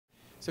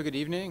So good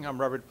evening.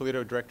 I'm Robert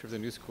Polito, Director of the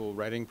New School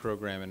Writing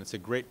Program, and it's a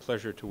great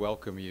pleasure to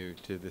welcome you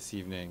to this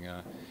evening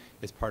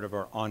as part of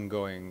our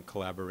ongoing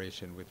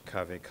collaboration with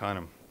Cave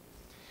Canem.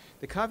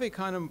 The Cave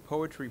Canem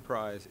Poetry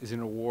Prize is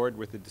an award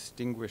with a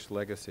distinguished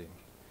legacy,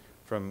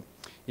 from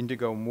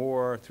Indigo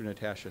Moore through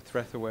Natasha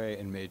Trethewey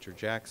and Major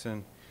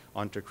Jackson,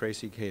 on to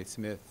Tracy K.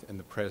 Smith and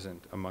the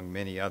present, among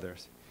many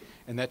others.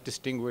 And that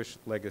distinguished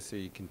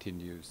legacy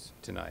continues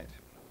tonight.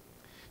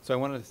 So I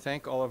want to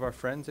thank all of our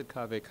friends at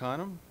Cave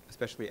Canem,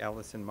 especially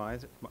Allison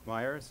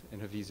Myers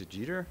and Haviza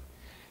Jeter.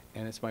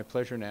 And it's my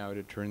pleasure now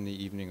to turn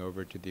the evening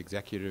over to the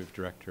Executive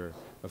Director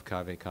of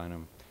Cave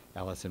Canem,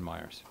 Allison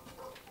Myers.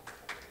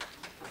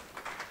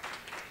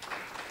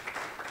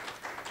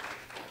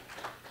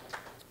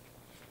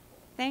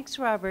 Thanks,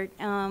 Robert.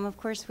 Of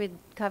course,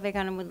 Cave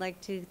Canem would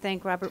like to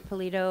thank Robert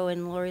Polito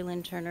and Lori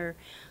Lynn Turner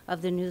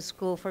of the New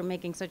School for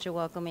making such a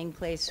welcoming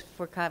place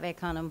for Cave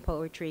Canem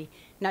poetry,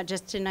 not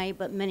just tonight,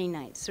 but many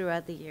nights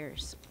throughout the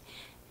years.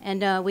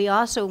 And we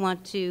also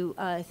want to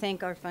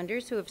thank our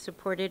funders who have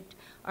supported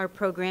our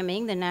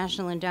programming, the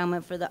National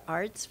Endowment for the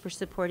Arts for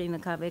supporting the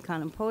Cave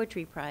Canem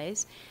Poetry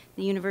Prize,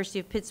 the University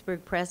of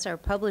Pittsburgh Press, our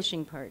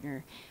publishing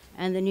partner,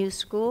 and the New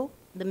School,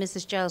 the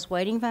Mrs. Giles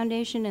Whiting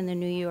Foundation, and the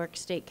New York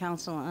State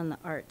Council on the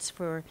Arts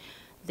for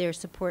their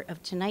support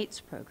of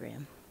tonight's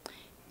program.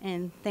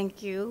 And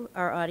thank you,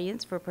 our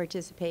audience, for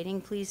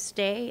participating. Please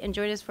stay and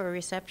join us for a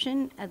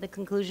reception at the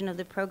conclusion of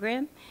the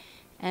program.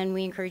 And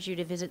we encourage you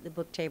to visit the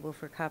book table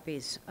for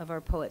copies of our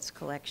poets'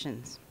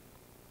 collections.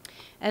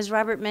 As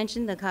Robert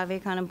mentioned, the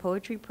Cave Canem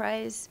Poetry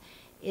Prize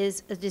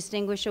is a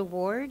distinguished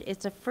award.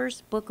 It's a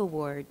first book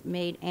award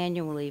made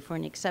annually for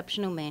an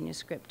exceptional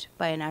manuscript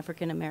by an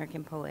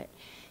African-American poet.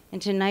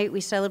 And tonight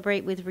we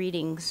celebrate with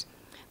readings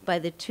by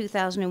the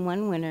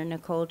 2001 winner,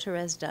 Nicole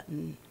Terez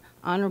Dutton,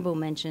 honorable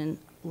mention,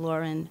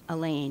 Lauren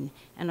Elaine,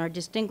 and our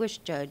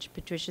distinguished judge,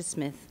 Patricia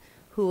Smith,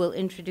 who will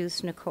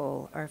introduce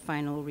Nicole, our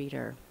final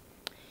reader.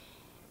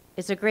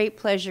 It's a great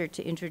pleasure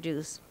to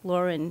introduce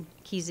Lauren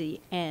Kesey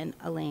Ann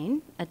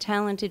Elaine, a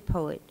talented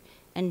poet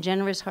and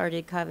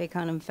generous-hearted Cave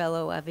Canem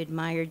fellow I've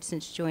admired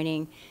since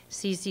joining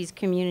CC's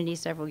community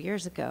several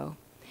years ago.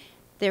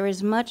 There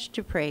is much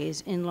to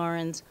praise in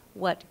Lauren's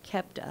What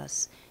Kept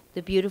Us,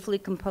 the beautifully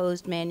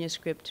composed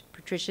manuscript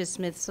Patricia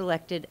Smith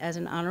selected as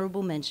an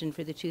honorable mention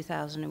for the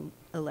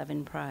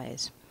 2011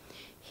 prize.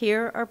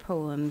 Here are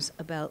poems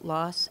about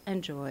loss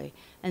and joy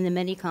and the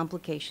many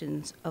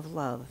complications of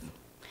love.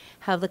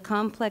 How the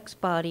complex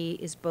body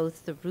is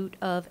both the root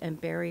of and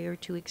barrier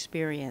to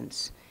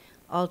experience,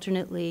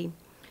 alternately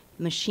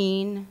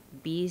machine,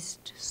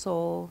 beast,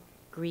 soul,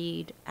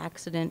 greed,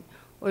 accident,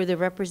 or the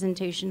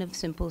representation of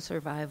simple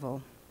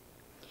survival.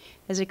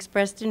 As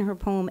expressed in her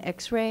poem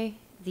X-Ray,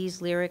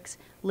 these lyrics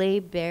lay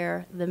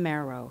bare the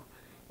marrow,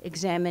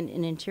 examine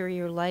an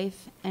interior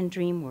life and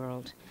dream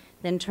world,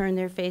 then turn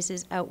their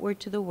faces outward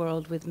to the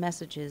world with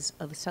messages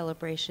of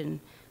celebration,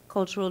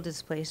 cultural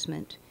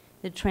displacement,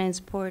 the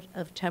transport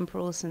of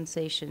temporal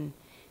sensation,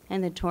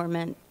 and the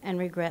torment and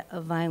regret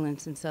of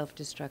violence and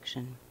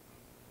self-destruction.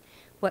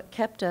 What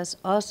Kept Us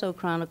also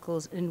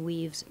chronicles and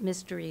weaves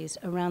mysteries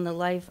around the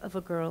life of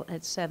a girl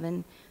at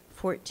 7,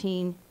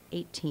 14,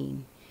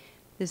 18.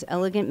 This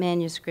elegant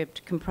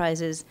manuscript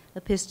comprises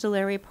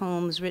epistolary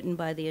poems written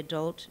by the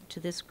adult to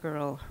this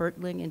girl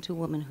hurtling into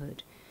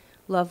womanhood,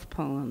 love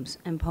poems,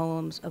 and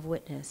poems of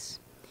witness.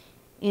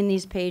 In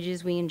these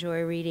pages, we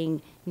enjoy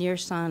reading near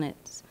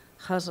sonnets,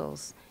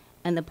 ghazals,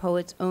 and the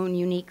poet's own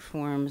unique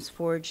forms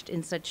forged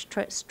in such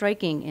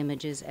striking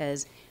images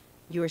as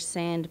your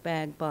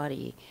sandbag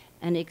body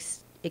and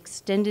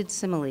extended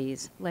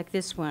similes like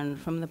this one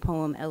from the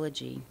poem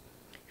Elegy.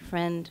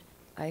 Friend,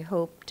 I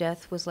hope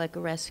death was like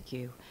a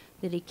rescue,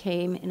 that he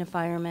came in a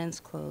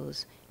fireman's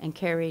clothes and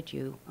carried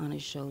you on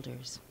his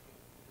shoulders.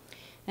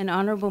 An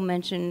honorable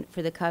mention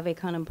for the Cave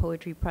Canem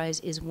Poetry Prize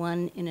is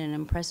one in an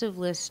impressive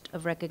list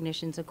of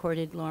recognitions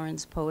accorded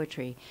Lauren's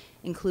poetry,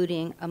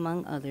 including,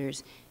 among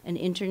others, an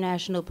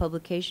International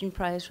Publication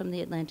Prize from the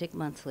Atlantic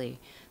Monthly,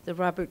 the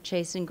Robert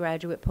Chasen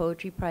Graduate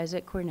Poetry Prize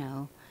at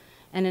Cornell,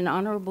 and an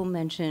honorable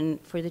mention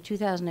for the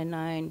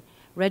 2009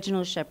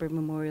 Reginald Shepard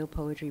Memorial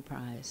Poetry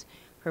Prize.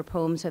 Her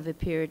poems have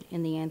appeared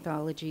in the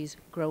anthologies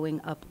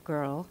Growing Up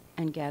Girl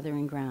and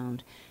Gathering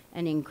Ground,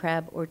 and in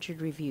Crab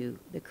Orchard Review,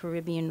 The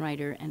Caribbean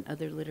Writer, and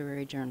other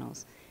literary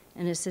journals.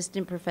 An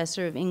assistant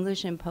professor of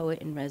English and poet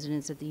in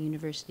residence at the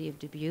University of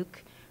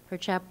Dubuque, her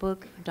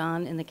chapbook,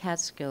 Dawn in the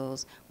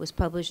Catskills, was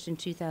published in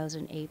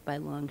 2008 by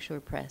Longshore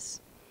Press.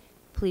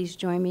 Please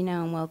join me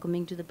now in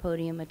welcoming to the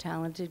podium a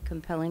talented,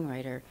 compelling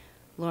writer,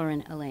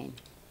 Lauren Elaine.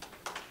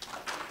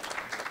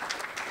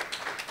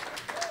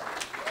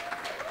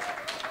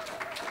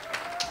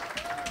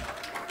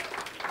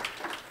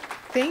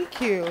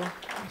 Thank you.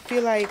 I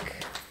feel like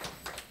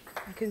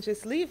I can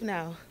just leave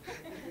now.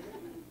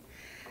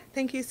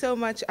 Thank you so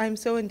much. I'm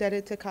so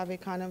indebted to Cave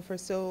Canem for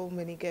so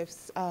many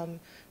gifts, of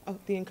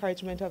the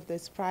encouragement of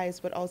this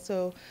prize, but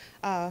also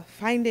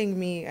finding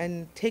me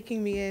and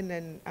taking me in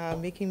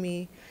and making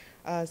me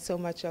so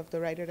much of the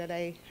writer that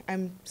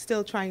I'm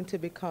still trying to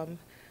become.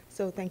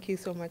 So thank you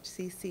so much,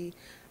 Cece.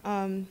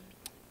 To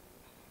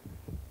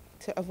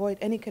avoid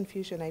any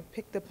confusion, I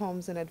picked the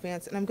poems in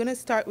advance, and I'm going to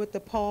start with the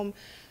poem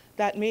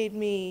that made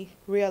me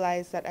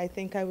realize that I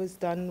think I was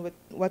done with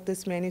what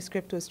this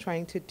manuscript was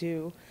trying to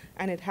do,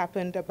 and it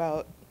happened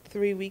about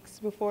 3 weeks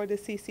before the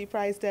CC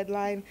Prize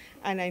deadline,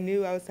 and I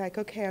knew, I was like,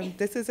 okay,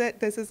 this is it,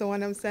 this is the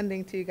one I'm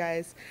sending to you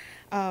guys.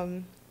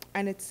 And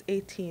it's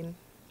 18.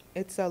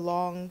 It's a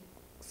long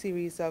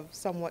series of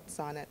somewhat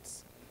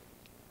sonnets.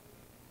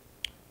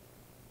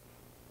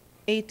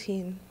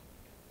 18.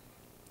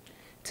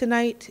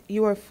 Tonight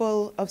you are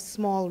full of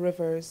small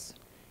rivers,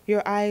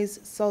 your eyes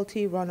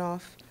salty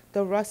runoff,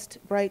 the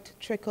rust-bright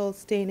trickle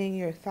staining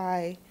your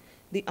thigh,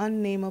 the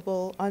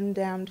unnameable,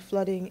 undammed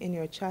flooding in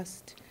your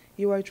chest.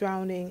 You are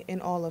drowning in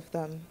all of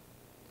them.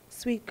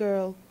 Sweet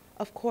girl,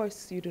 of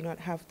course you do not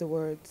have the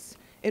words.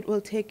 It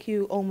will take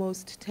you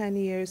almost 10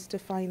 years to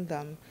find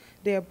them.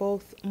 They are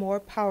both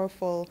more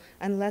powerful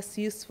and less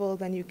useful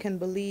than you can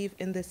believe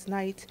in this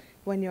night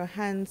when your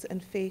hands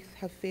and faith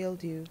have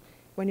failed you,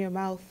 when your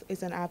mouth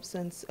is an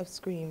absence of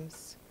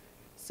screams.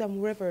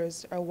 Some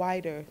rivers are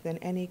wider than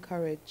any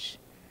courage.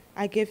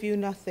 I give you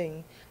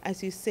nothing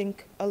as you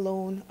sink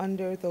alone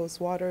under those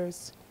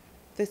waters.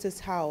 This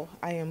is how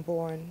I am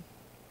born.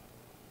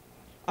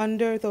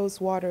 Under those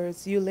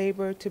waters you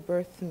labor to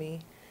birth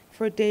me.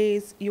 For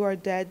days you are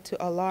dead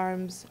to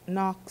alarms,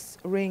 knocks,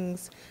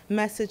 rings,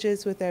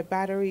 messages with their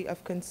battery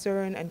of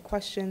concern and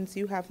questions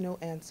you have no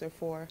answer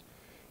for.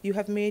 You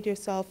have made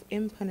yourself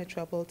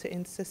impenetrable to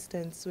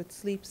insistence with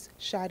sleep's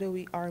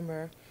shadowy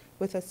armor,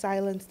 with a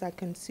silence that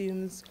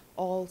consumes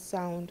all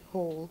sound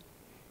whole.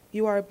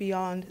 You are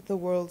beyond the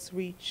world's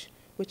reach,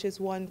 which is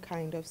one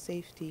kind of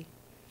safety.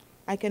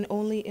 I can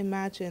only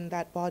imagine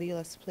that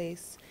bodiless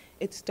place,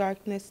 its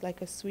darkness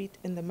like a sweet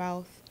in the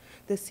mouth.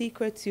 The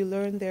secrets you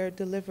learned there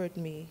delivered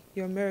me,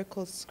 your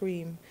miracle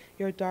scream,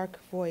 your dark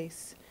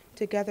voice.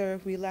 Together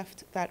we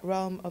left that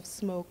realm of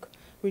smoke,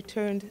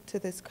 returned to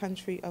this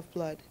country of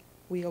blood.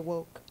 We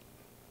awoke.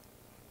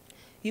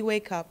 You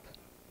wake up,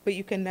 but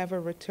you can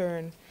never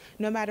return.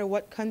 No matter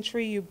what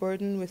country you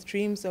burden with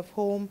dreams of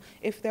home,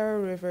 if there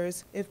are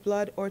rivers, if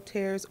blood or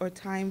tears or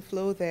time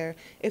flow there,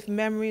 if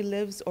memory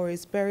lives or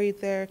is buried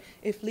there,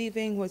 if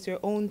leaving was your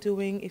own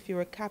doing, if you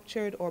were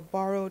captured or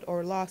borrowed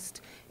or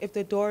lost, if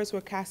the doors were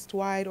cast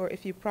wide or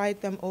if you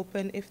pried them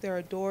open, if there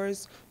are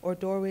doors or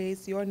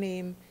doorways, your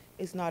name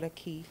is not a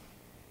key.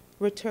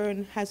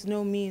 Return has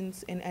no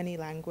means in any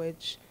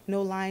language,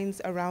 no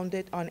lines around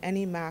it on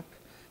any map.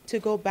 To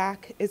go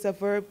back is a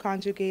verb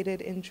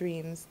conjugated in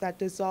dreams that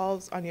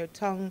dissolves on your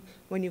tongue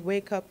when you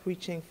wake up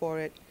reaching for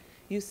it.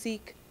 You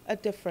seek a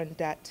different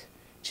debt.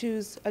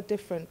 Choose a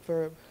different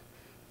verb,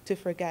 to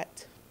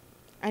forget.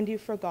 And you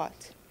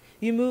forgot.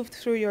 You moved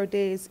through your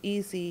days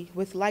easy,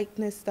 with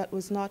lightness that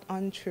was not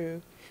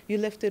untrue. You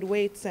lifted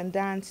weights and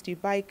danced, you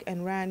biked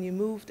and ran, you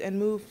moved and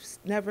moved,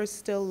 never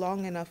still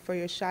long enough for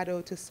your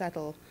shadow to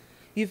settle.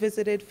 You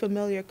visited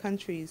familiar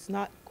countries,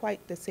 not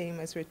quite the same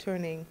as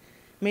returning,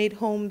 made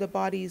home the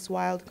body's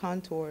wild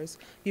contours.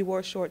 You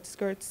wore short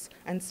skirts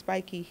and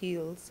spiky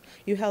heels.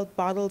 You held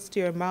bottles to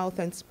your mouth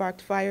and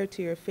sparked fire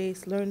to your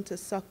face, learned to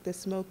suck the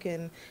smoke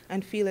in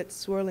and feel it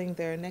swirling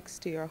there next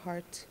to your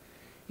heart.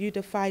 You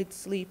defied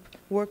sleep,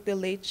 worked the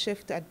late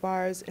shift at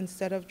bars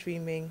instead of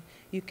dreaming.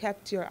 You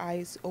kept your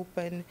eyes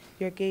open,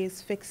 your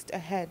gaze fixed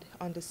ahead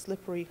on the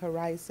slippery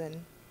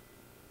horizon.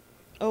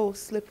 Oh,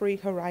 slippery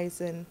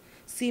horizon,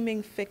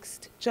 seeming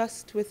fixed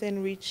just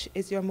within reach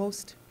is your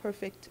most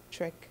perfect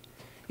trick.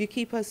 You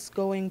keep us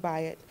going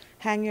by it,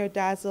 hang your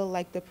dazzle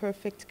like the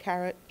perfect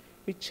carrot,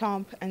 we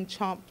chomp and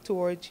chomp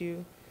towards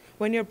you.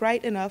 When you're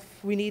bright enough,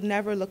 we need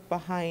never look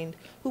behind.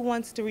 Who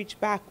wants to reach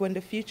back when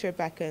the future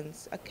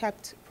beckons? A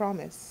kept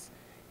promise.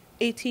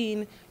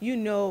 18, you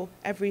know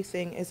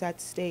everything is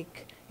at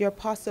stake. Your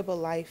possible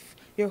life,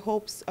 your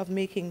hopes of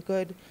making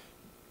good,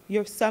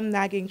 your some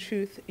nagging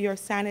truth, your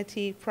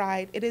sanity,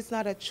 pride. It is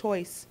not a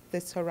choice,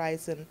 this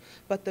horizon,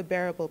 but the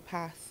bearable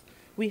path.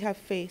 We have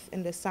faith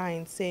in the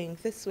signs saying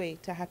this way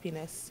to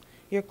happiness.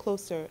 You're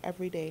closer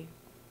every day.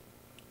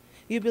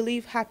 You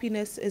believe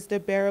happiness is the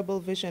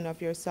bearable vision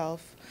of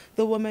yourself,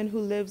 the woman who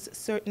lives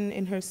certain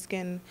in her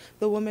skin,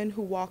 the woman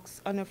who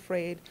walks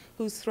unafraid,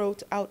 whose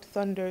throat out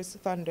thunders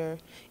thunder.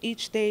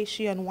 Each day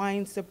she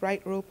unwinds the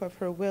bright rope of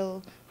her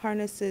will,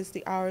 harnesses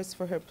the hours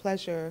for her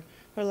pleasure.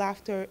 Her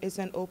laughter is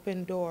an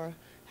open door.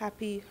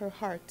 Happy her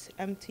heart,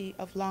 empty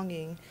of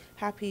longing.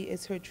 Happy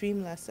is her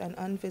dreamless and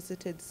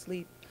unvisited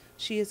sleep.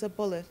 She is a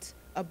bullet,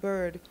 a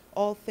bird,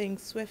 all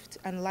things swift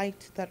and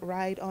light that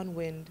ride on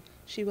wind.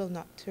 She will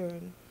not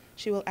turn.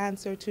 She will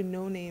answer to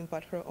no name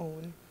but her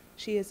own.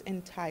 She is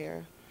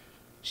entire.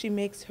 She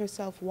makes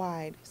herself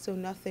wide so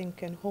nothing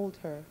can hold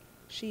her.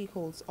 She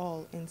holds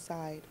all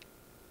inside.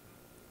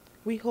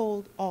 We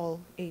hold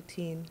all,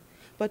 18,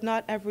 but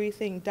not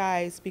everything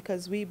dies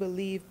because we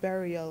believe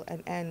burial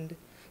and end.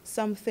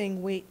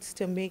 Something waits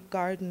to make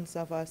gardens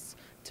of us,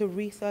 to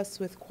wreath us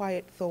with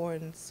quiet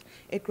thorns.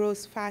 It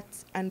grows fat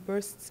and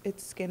bursts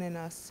its skin in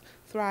us,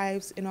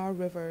 thrives in our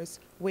rivers,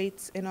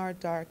 waits in our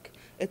dark.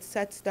 It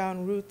sets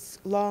down roots,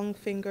 long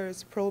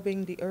fingers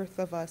probing the earth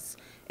of us.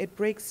 It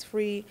breaks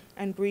free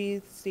and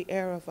breathes the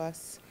air of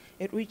us.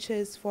 It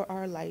reaches for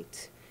our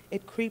light.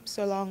 It creeps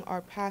along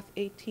our path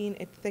 18,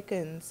 it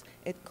thickens,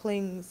 it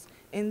clings.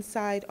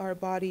 Inside our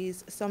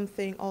bodies,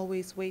 something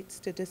always waits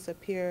to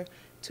disappear,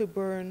 to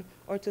burn,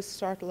 or to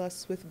startle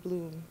us with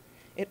bloom.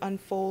 It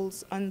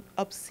unfolds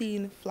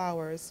obscene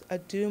flowers, a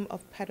doom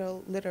of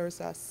petal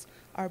litters us,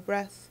 our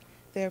breath,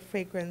 their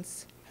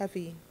fragrance,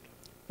 heavy,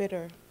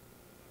 bitter.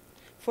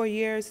 For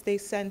years they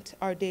scent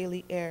our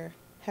daily air,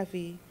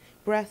 heavy.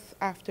 Breath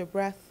after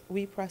breath,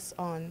 we press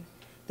on,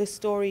 the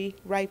story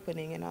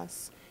ripening in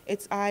us,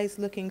 its eyes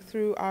looking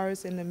through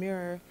ours in the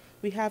mirror.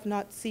 We have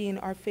not seen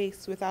our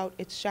face without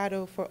its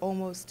shadow for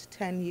almost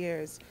 10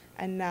 years,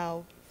 and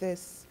now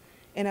this.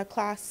 In a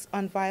class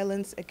on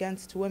violence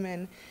against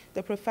women,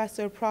 the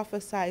professor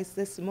prophesies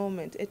this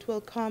moment. It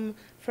will come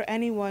for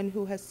anyone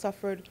who has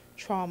suffered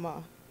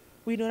trauma.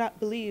 We do not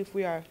believe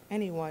we are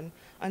anyone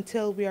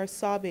until we are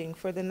sobbing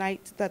for the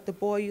night that the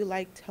boy you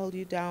liked held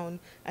you down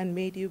and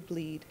made you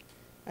bleed.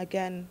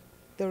 Again,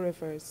 the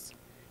rivers.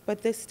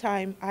 But this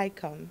time I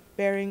come,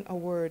 bearing a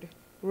word,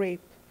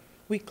 rape.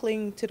 We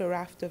cling to the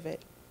raft of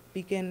it,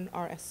 begin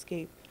our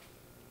escape.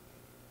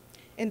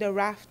 In the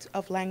raft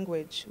of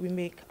language, we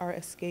make our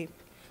escape.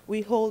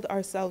 We hold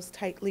ourselves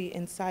tightly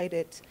inside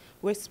it,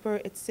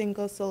 whisper its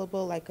single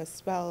syllable like a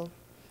spell.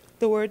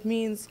 The word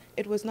means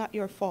it was not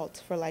your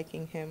fault for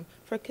liking him,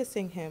 for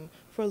kissing him,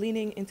 for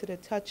leaning into the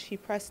touch he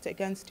pressed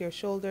against your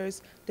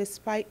shoulders,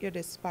 despite your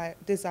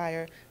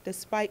desire,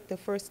 despite the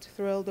first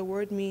thrill. The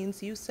word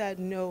means you said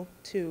no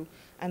to,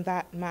 and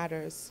that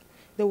matters.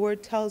 The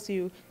word tells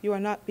you you are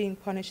not being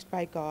punished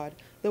by God.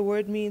 The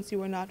word means you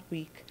were not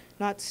weak,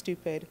 not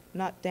stupid,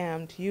 not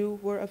damned. You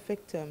were a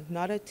victim,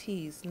 not a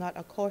tease, not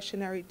a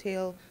cautionary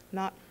tale,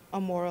 not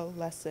a moral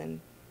lesson.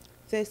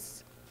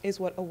 This is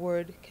what a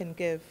word can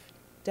give: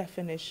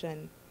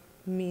 definition,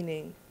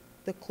 meaning,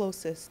 the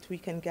closest we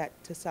can get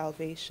to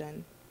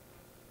salvation.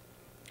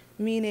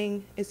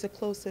 Meaning is the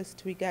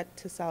closest we get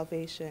to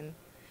salvation,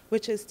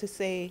 which is to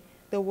say,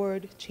 the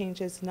word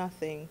changes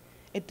nothing.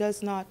 It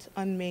does not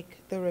unmake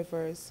the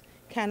rivers,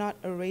 cannot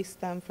erase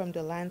them from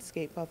the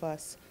landscape of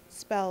us.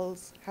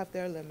 Spells have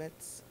their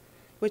limits,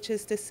 which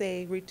is to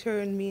say,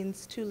 return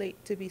means too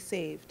late to be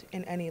saved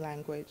in any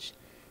language.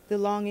 The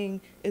longing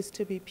is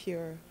to be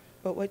pure,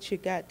 but what you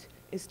get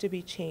is to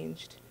be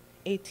changed.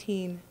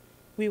 18,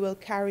 we will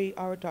carry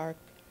our dark.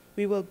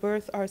 We will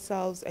birth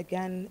ourselves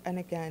again and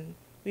again.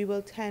 We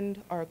will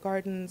tend our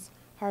gardens,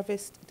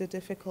 harvest the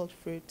difficult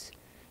fruit.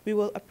 We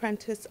will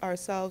apprentice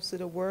ourselves to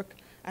the work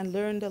and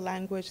learn the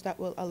language that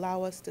will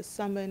allow us to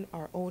summon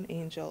our own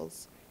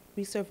angels.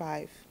 We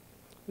survive.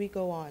 We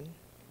go on.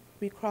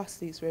 We cross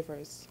these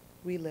rivers.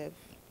 We live.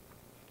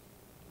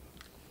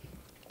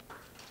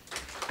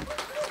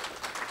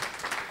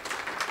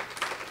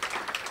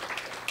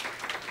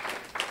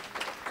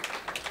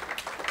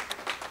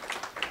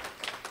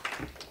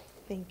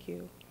 Thank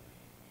you.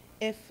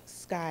 If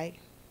sky.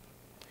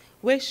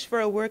 Wish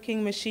for a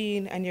working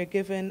machine and you're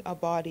given a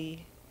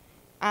body.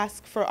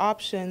 Ask for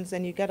options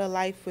and you get a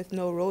life with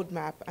no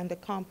roadmap and a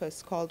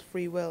compass called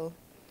free will.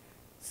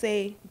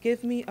 Say,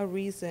 give me a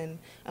reason,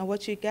 and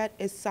what you get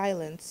is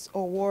silence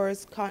or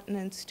wars,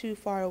 continents too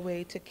far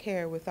away to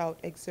care without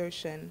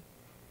exertion.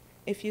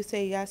 If you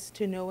say yes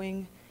to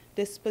knowing,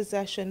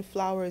 dispossession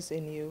flowers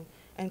in you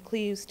and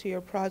cleaves to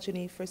your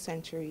progeny for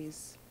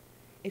centuries.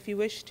 If you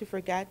wish to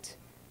forget,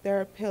 there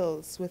are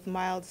pills with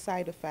mild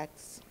side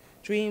effects,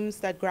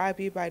 dreams that grab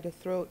you by the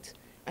throat,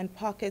 and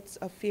pockets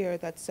of fear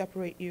that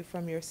separate you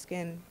from your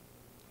skin.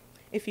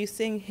 If you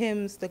sing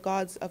hymns, the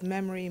gods of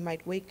memory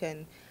might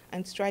waken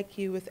and strike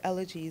you with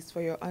elegies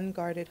for your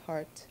unguarded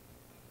heart.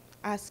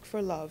 Ask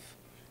for love,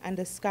 and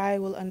the sky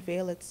will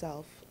unveil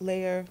itself,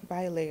 layer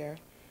by layer,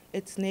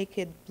 its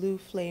naked blue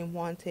flame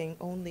wanting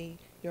only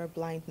your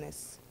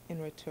blindness in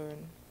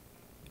return.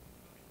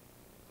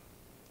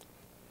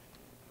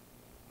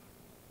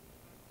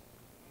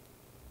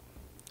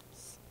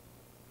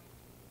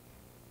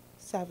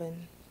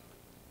 Seven.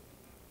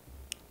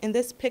 In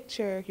this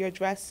picture, your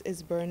dress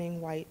is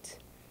burning white.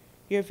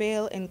 Your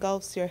veil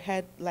engulfs your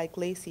head like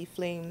lacy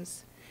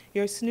flames.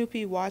 Your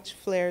Snoopy watch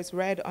flares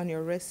red on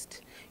your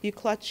wrist. You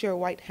clutch your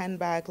white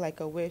handbag like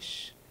a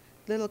wish.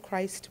 Little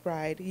Christ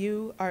bride,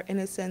 you are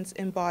innocence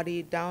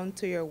embodied down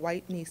to your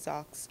white knee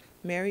socks,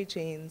 Mary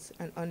Janes,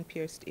 and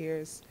unpierced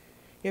ears.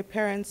 Your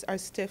parents are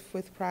stiff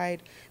with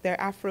pride, their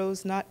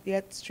afros not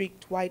yet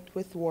streaked white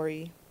with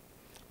worry.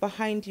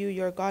 Behind you,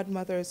 your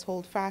godmothers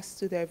hold fast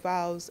to their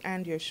vows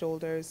and your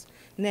shoulders,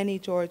 Nenny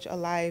George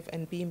alive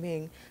and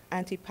beaming,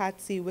 Auntie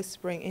Patsy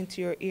whispering into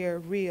your ear,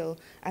 real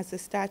as the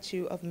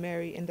statue of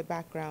Mary in the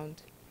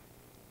background.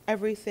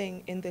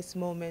 Everything in this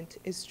moment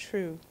is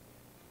true,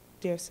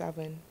 dear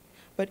Seven,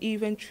 but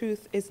even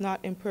truth is not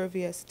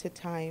impervious to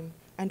time,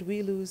 and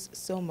we lose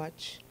so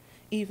much.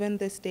 even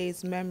this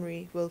day's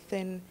memory will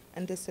thin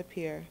and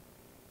disappear.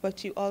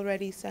 But you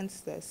already sense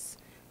this,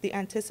 the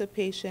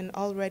anticipation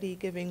already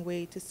giving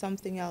way to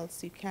something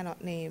else you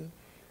cannot name,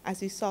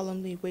 as you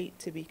solemnly wait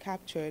to be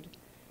captured,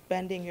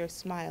 bending your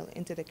smile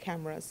into the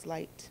camera's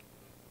light.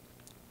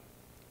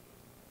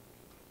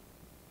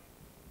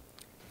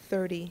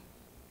 30.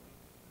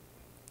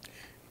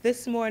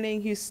 This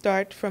morning you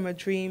start from a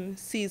dream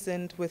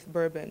seasoned with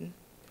bourbon.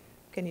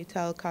 Can you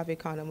tell Café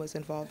Canem was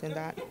involved in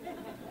that?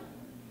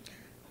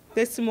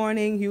 This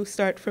morning you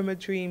start from a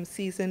dream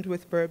seasoned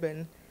with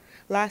bourbon.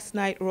 Last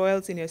night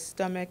roils in your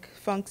stomach,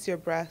 funks your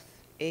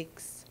breath,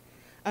 aches.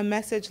 A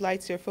message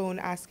lights your phone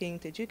asking,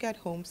 did you get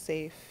home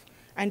safe?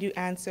 And you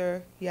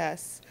answer,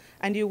 yes.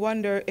 And you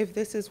wonder if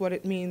this is what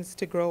it means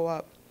to grow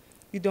up.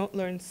 You don't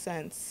learn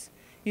sense.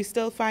 You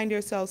still find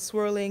yourself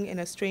swirling in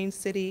a strange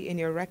city in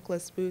your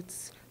reckless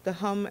boots, the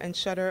hum and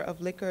shudder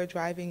of liquor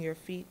driving your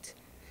feet.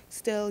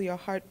 Still, your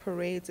heart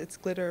parades its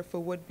glitter for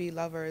would-be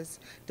lovers,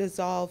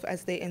 dissolve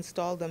as they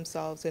install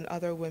themselves in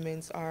other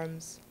women's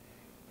arms.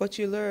 What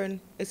you learn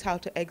is how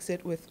to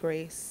exit with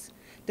grace.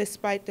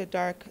 Despite the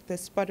dark, the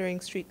sputtering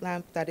street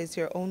lamp that is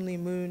your only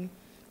moon,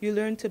 you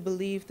learn to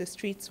believe the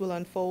streets will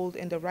unfold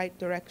in the right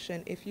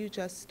direction if you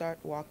just start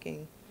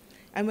walking.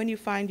 And when you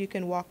find you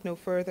can walk no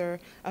further,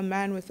 a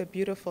man with a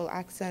beautiful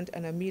accent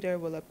and a meter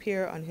will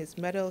appear on his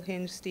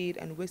metal-hinged steed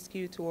and whisk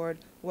you toward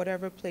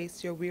whatever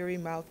place your weary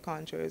mouth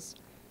conjures.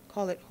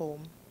 Call it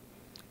home.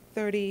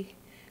 30,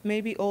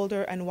 maybe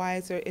older and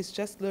wiser, is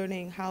just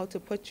learning how to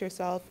put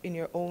yourself in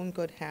your own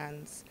good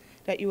hands,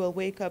 that you will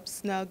wake up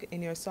snug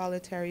in your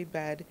solitary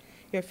bed,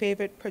 your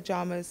favorite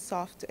pajamas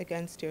soft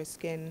against your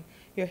skin,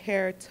 your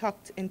hair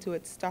tucked into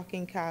its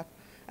stocking cap,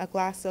 a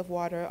glass of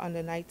water on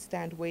the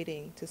nightstand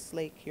waiting to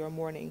slake your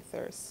morning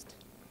thirst.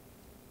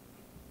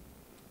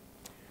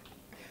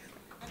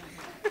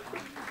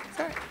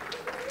 Sorry.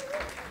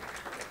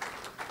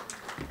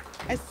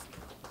 Let's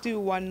do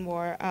one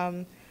more.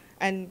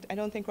 And I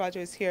don't think Roger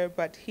is here,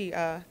 but he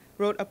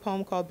wrote a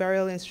poem called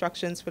Burial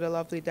Instructions for the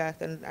Lovely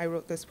Death, and I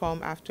wrote this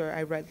poem after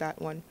I read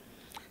that one.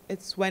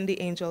 It's When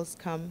the Angels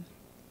Come.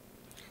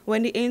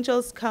 When the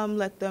angels come,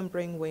 let them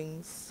bring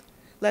wings.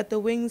 Let the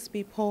wings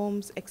be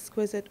poems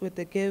exquisite with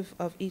the give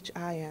of each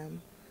I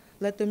am.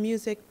 Let the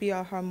music be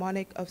a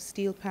harmonic of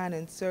steel pan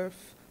and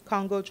surf,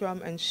 Congo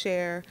drum and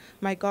share,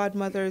 my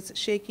godmother's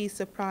shaky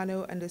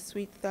soprano and the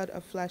sweet thud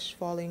of flesh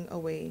falling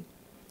away.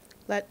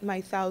 Let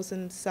my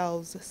thousand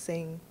selves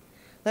sing.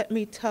 Let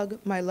me tug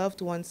my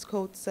loved ones'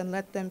 coats and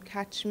let them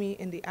catch me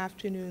in the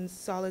afternoon's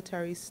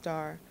solitary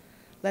star.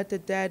 Let the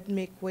dead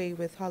make way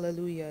with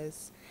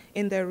hallelujahs.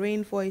 In their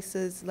rain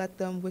voices, let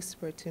them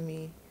whisper to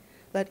me.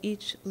 Let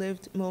each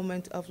lived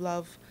moment of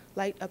love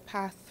light a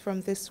path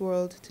from this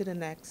world to the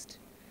next.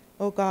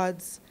 O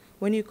gods,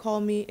 when you call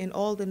me in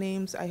all the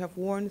names I have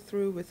worn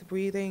through with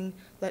breathing,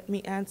 let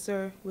me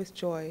answer with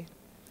joy.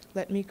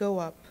 Let me go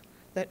up.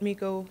 Let me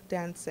go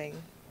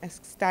dancing,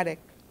 ecstatic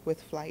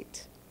with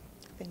flight.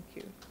 Thank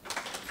you.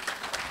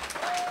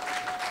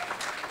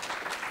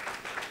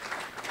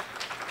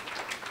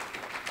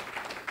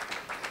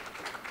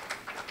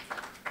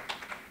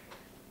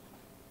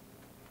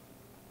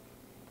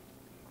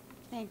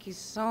 Thank you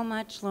so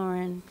much,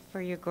 Lauren,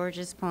 for your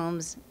gorgeous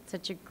poems.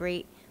 Such a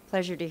great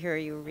pleasure to hear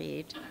you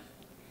read.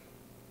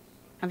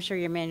 I'm sure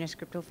your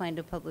manuscript will find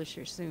a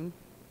publisher soon.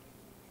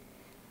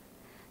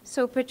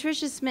 So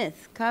Patricia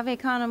Smith, Cave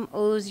Canem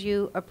owes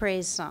you a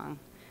praise song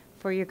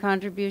for your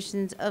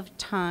contributions of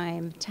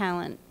time,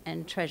 talent,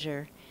 and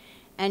treasure,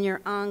 and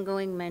your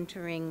ongoing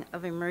mentoring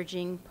of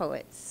emerging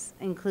poets,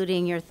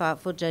 including your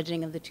thoughtful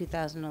judging of the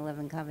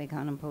 2011 Cave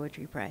Canem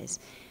Poetry Prize.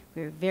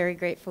 We're very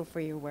grateful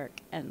for your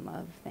work and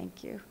love.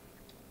 Thank you.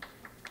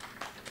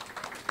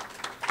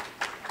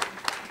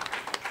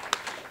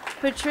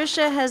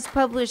 Patricia has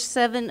published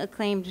 7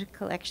 acclaimed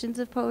collections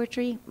of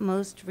poetry.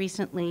 Most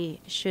recently,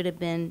 Should Have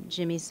Been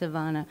Jimmy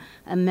Savannah,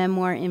 a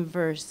memoir in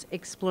verse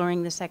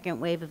exploring the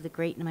second wave of the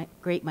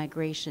Great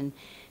Migration,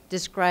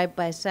 described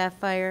by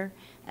Sapphire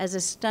as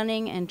a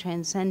stunning and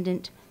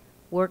transcendent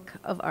work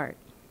of art.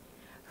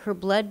 Her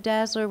Blood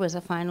Dazler was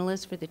a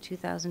finalist for the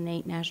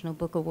 2008 National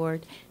Book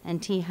Award, and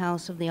Tea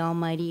House of the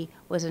Almighty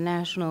was a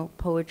National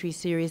Poetry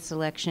Series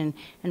selection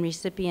and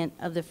recipient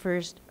of the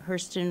first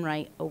Hurston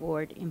Wright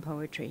Award in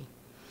Poetry.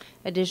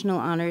 Additional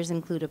honors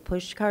include a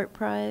Pushcart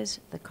Prize,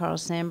 the Carl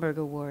Sandburg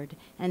Award,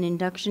 and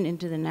induction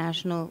into the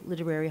National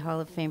Literary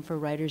Hall of Fame for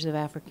Writers of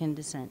African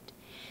Descent.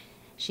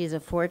 She is a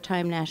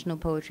 4-time National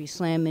Poetry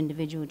Slam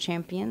individual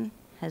champion,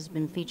 has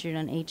been featured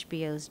on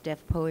HBO's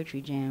Deaf Poetry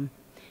Jam,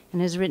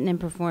 and has written and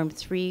performed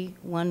 3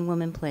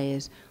 one-woman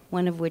plays,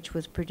 one of which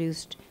was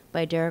produced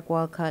by Derek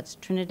Walcott's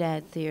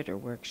Trinidad Theater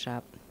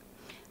Workshop.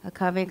 A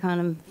Cave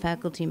Canem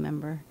faculty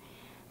member,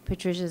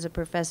 Patricia is a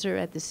professor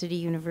at the City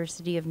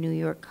University of New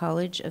York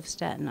College of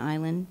Staten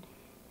Island.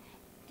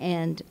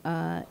 And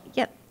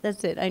yep,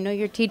 that's it. I know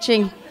you're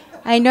teaching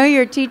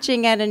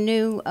at a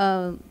new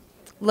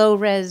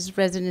low-res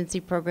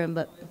residency program,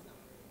 but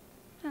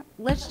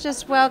let's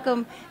just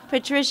welcome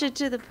Patricia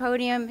to the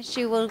podium.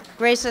 She will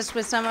grace us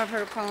with some of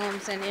her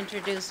poems and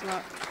introduce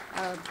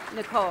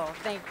Nicole.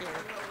 Thank you.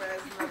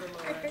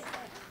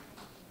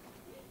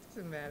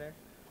 Doesn't matter.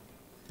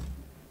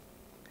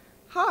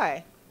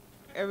 Hi,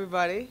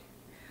 everybody.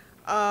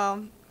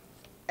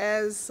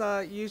 As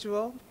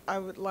usual, I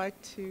would like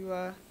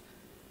to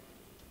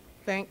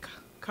thank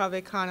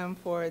Cave Canem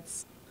for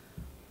its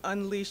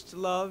unleashed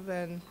love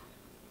and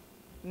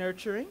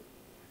nurturing.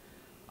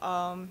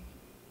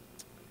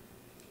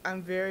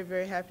 I'm very,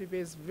 very happy to be.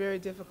 It's very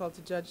difficult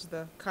to judge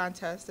the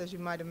contest, as you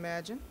might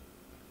imagine.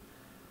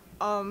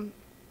 And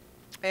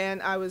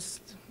I was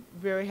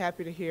very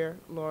happy to hear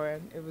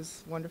Lauren. It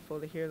was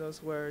wonderful to hear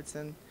those words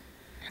and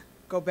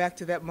go back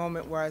to that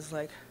moment where I was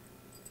like,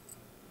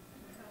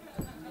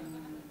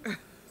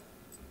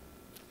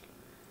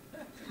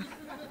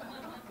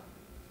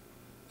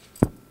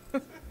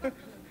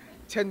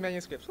 10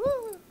 manuscripts.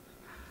 Woo!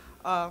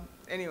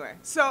 Anyway,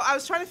 so I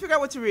was trying to figure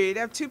out what to read. I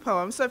have 2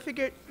 poems, so I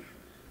figured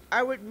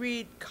I would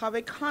read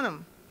Cave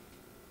Canem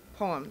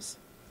poems.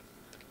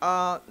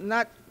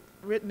 Not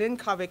written in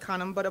Cave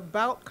Canem, but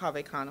about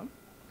Cave Canem.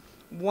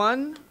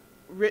 One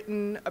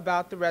written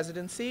about the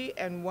residency,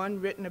 and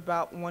one written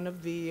about one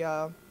of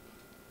the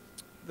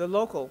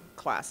local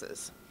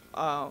classes,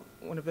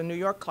 one of the New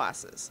York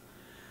classes.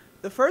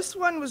 The first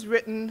one was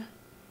written,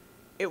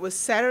 it was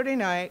Saturday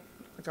night,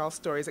 like all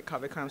stories at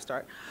Cave Canem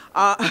start.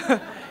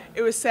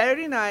 It was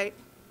Saturday night,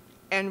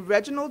 and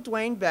Reginald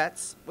Dwayne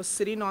Betts was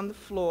sitting on the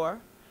floor,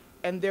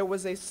 and there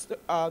was a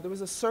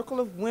circle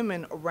of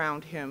women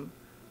around him,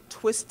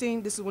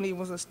 twisting. This is when he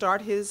was going to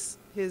start his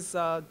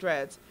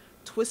dreads,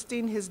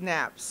 twisting his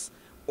naps,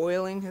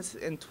 oiling his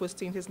and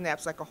twisting his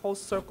naps, like a whole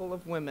circle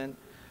of women,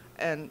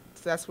 and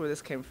that's where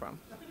this came from.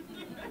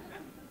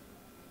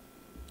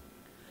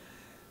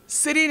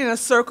 Sitting in a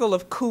circle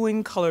of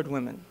cooing colored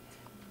women.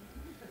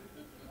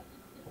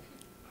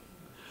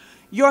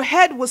 Your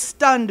head was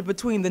stunned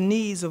between the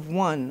knees of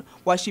one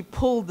while she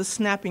pulled the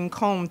snapping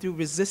comb through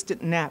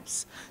resistant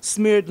naps,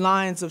 smeared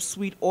lines of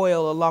sweet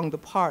oil along the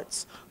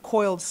parts,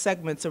 coiled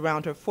segments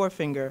around her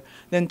forefinger,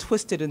 then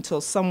twisted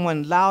until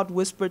someone loud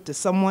whispered to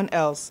someone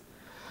else,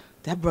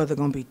 "That brother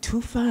gonna be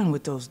too fine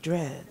with those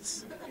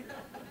dreads."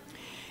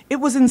 It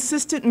was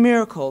insistent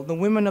miracle, the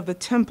women of the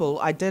temple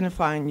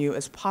identifying you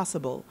as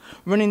possible,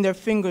 running their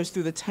fingers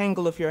through the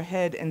tangle of your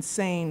head and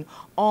saying,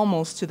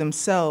 almost to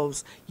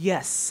themselves,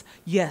 "Yes,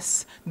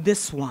 yes,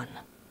 this one."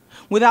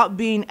 Without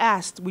being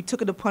asked, we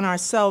took it upon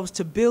ourselves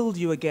to build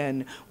you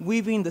again,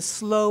 weaving the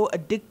slow,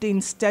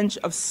 addicting stench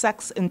of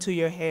sex into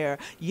your hair.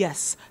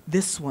 Yes,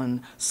 this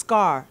one.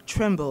 Scar,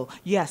 tremble.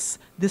 Yes,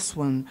 this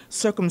one.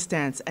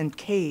 Circumstance and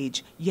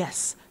cage.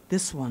 Yes,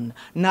 this one.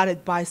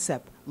 Knotted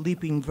bicep,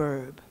 leaping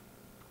verb.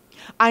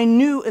 I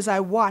knew as I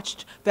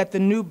watched that the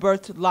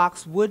new-birthed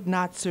locks would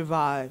not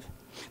survive,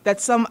 that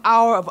some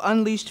hour of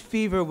unleashed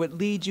fever would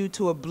lead you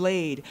to a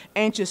blade,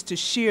 anxious to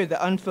shear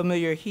the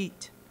unfamiliar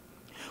heat.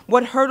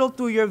 What hurtled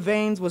through your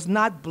veins was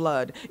not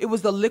blood, it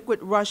was the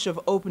liquid rush of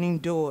opening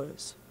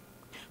doors.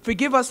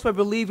 Forgive us for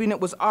believing it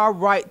was our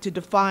right to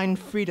define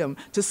freedom,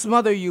 to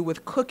smother you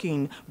with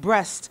cooking,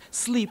 breast,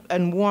 sleep,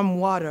 and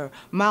warm water,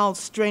 mouths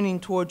straining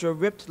toward your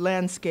ripped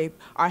landscape,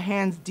 our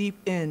hands deep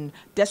in,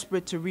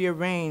 desperate to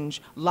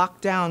rearrange,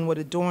 lock down what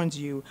adorns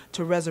you,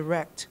 to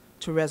resurrect,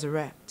 to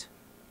resurrect.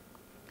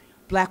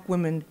 Black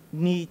women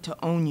need to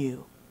own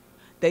you.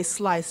 They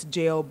slice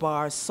jail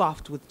bars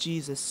soft with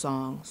Jesus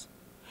songs.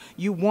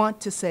 You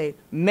want to say,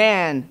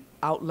 "Man,"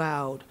 out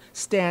loud,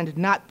 stand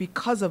not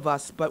because of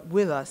us, but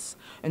with us,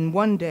 and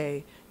one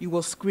day you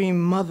will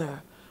scream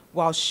 "Mother"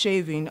 while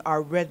shaving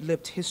our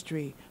red-lipped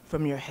history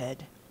from your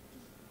head.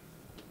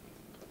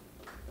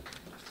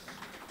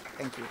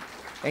 Thank you.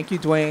 Thank you,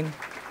 Dwayne.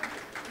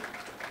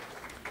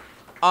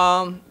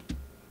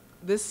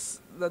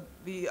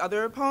 The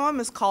other poem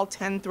is called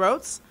 10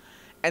 Throats,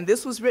 and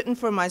this was written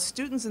for my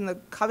students in the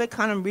Cave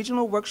Canem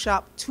Regional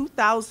Workshop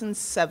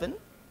 2007.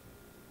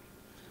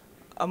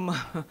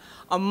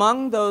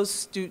 Among those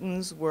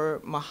students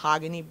were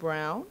Mahogany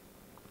Brown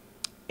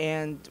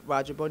and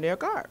Roger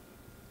Bonaire-Garb.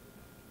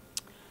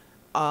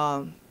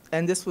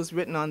 And this was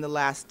written on the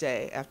last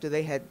day after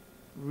they had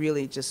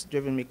really just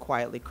driven me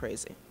quietly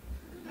crazy.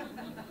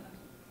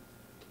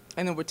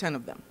 And there were 10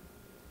 of them.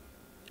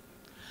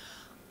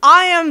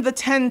 I am the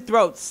 10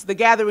 throats, the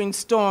gathering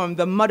storm,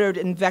 the muttered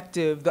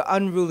invective, the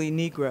unruly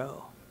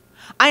Negro.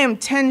 I am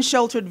 10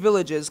 sheltered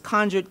villages,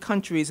 conjured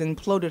countries,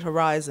 imploded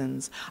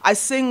horizons. I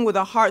sing with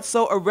a heart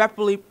so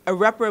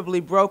irreparably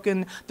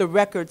broken, the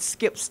record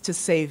skips to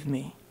save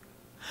me.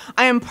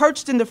 I am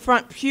perched in the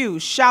front pew,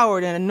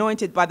 showered and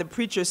anointed by the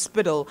preacher's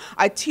spittle.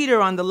 I teeter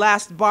on the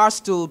last bar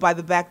stool by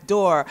the back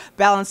door,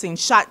 balancing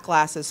shot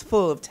glasses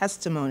full of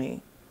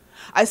testimony.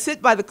 I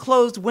sit by the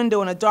closed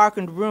window in a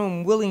darkened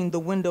room, willing the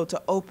window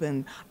to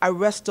open. I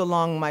rest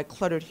along my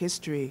cluttered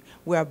history.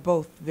 We are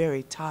both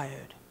very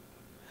tired.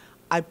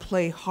 I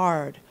play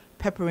hard,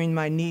 peppering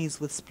my knees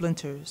with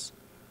splinters.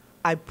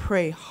 I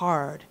pray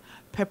hard,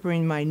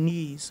 peppering my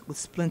knees with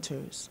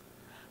splinters.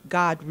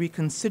 God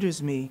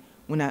reconsiders me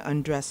when I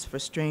undress for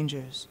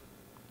strangers.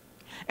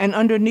 And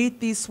underneath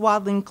these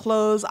swaddling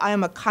clothes, I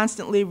am a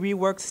constantly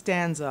reworked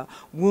stanza,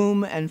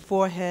 womb and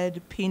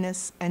forehead,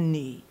 penis and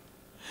knee.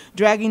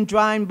 Dragging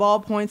drying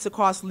ballpoints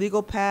across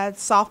legal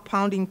pads,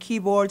 soft-pounding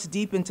keyboards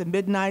deep into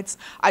midnights,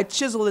 I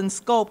chisel and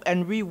sculpt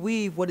and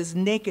reweave what is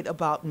naked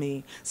about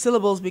me.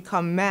 Syllables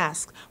become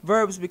masks,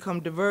 verbs become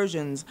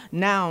diversions,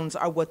 nouns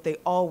are what they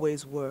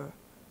always were,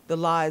 the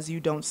lies you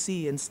don't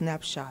see in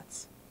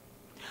snapshots.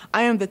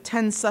 I am the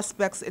 10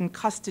 suspects in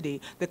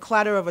custody, the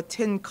clatter of a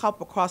tin cup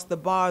across the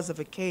bars of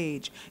a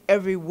cage.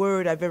 Every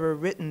word I've ever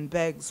written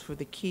begs for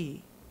the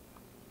key.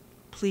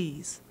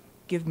 Please,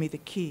 give me the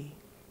key.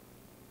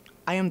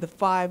 I am the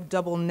 5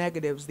 double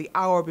negatives, the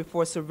hour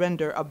before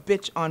surrender, a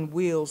bitch on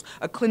wheels,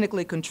 a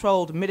clinically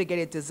controlled,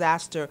 mitigated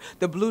disaster,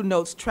 the blue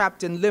notes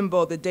trapped in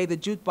limbo the day the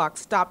jukebox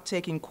stopped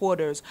taking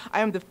quarters.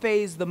 I am the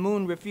phase the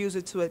moon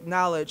refuses to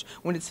acknowledge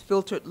when its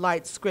filtered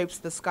light scrapes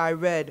the sky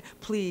red.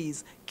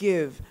 Please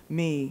give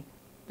me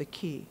the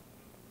key.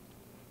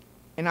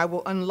 And I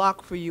will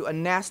unlock for you a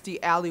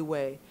nasty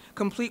alleyway,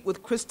 complete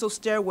with crystal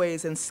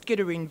stairways and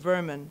skittering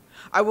vermin.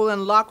 I will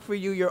unlock for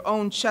you your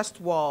own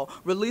chest wall,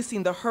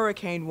 releasing the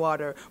hurricane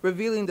water,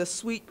 revealing the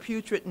sweet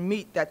putrid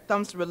meat that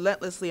thumps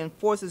relentlessly and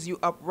forces you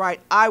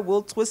upright. I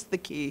will twist the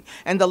key,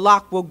 and the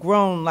lock will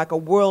groan like a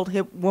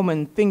world-hip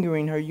woman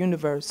fingering her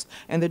universe,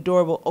 and the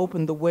door will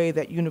open the way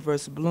that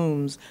universe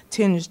blooms,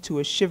 tinged to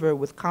a shiver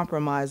with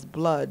compromised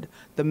blood,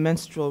 the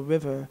menstrual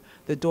river.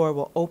 The door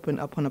will open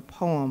upon a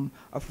poem,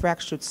 a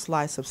fractured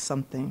slice of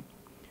something.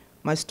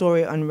 My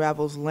story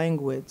unravels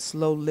languid,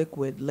 slow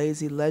liquid,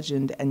 lazy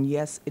legend, and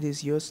yes, it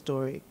is your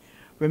story.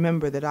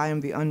 Remember that I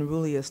am the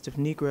unruliest of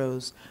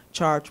Negroes,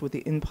 charged with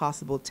the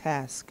impossible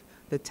task,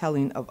 the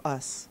telling of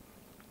us.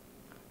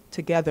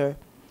 Together,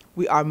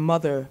 we are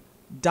mother,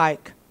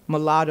 dyke,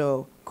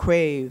 mulatto,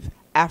 crave,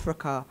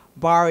 Africa,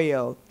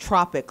 barrio,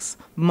 tropics,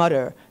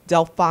 mutter,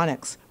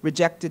 delphonics,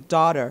 rejected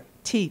daughter,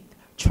 teeth,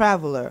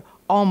 traveler,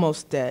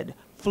 almost dead,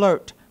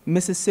 flirt,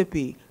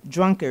 Mississippi,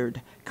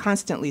 drunkard,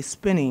 constantly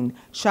spinning,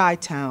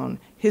 Chi-town,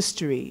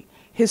 history,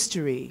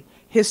 history,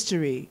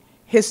 history,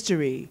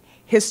 history,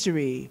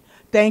 history.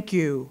 Thank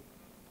you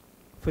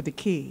for the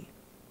key,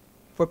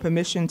 for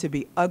permission to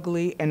be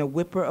ugly and a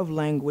whipper of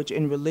language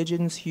in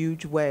religion's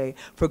huge way,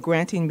 for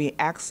granting me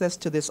access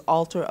to this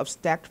altar of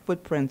stacked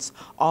footprints,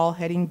 all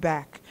heading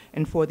back,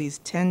 and for these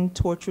 10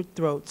 tortured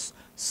throats,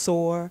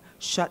 sore,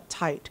 shut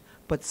tight,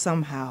 but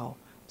somehow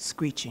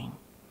screeching.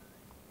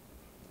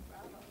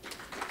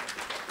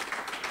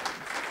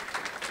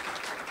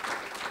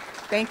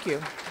 Thank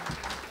you.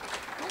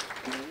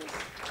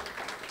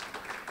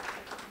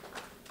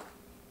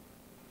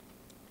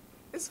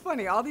 It's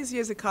funny, all these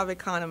years at Cave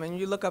Canem, and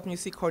you look up and you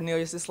see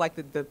Cornelius, it's like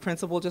the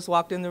principal just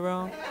walked in the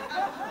room.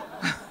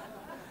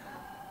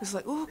 It's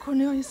like, oh,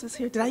 Cornelius is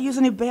here. Did I use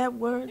any bad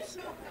words?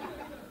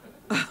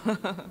 All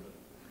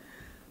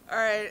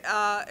right,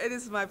 it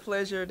is my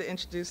pleasure to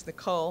introduce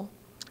Nicole.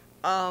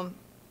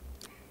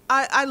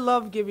 I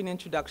love giving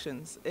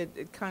introductions.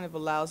 It kind of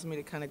allows me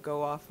to kind of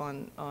go off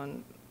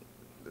on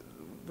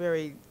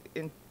very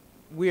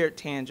weird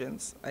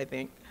tangents, I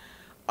think.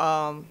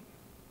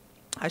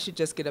 I should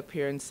just get up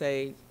here and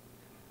say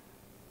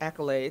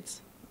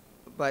accolades,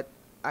 but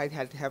I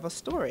had to have a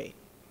story,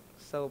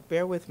 so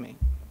bear with me.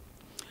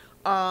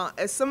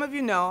 As some of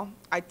you know,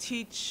 I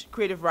teach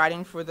creative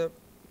writing for the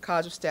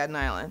College of Staten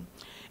Island,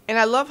 and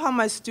I love how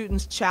my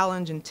students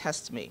challenge and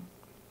test me,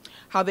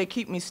 how they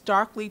keep me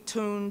starkly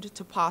tuned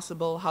to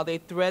possible, how they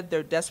thread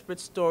their desperate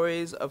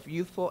stories of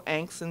youthful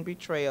angst and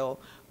betrayal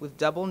with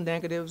double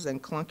negatives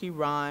and clunky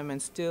rhyme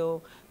and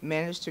still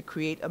manage to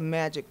create a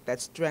magic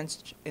that's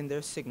drenched in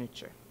their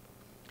signature.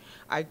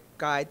 I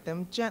guide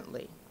them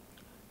gently.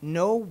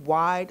 No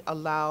wide,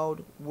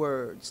 aloud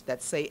words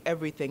that say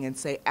everything and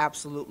say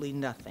absolutely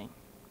nothing.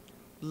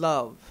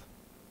 Love,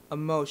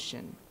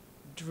 emotion,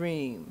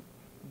 dream,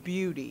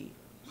 beauty,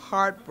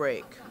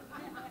 heartbreak,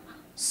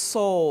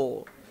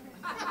 soul.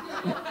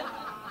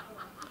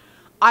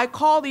 I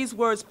call these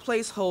words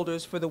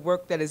placeholders for the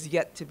work that is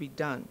yet to be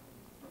done.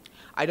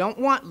 I don't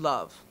want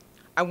love.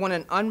 I want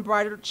an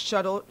unbridled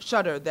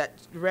shudder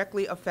that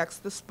directly affects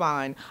the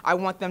spine. I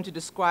want them to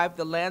describe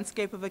the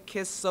landscape of a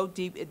kiss so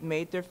deep it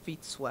made their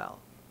feet swell.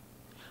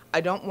 I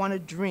don't want a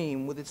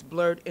dream with its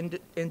blurred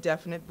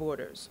indefinite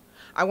borders.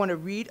 I want to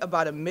read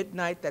about a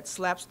midnight that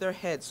slaps their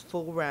heads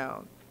full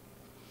round.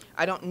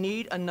 I don't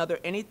need another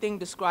anything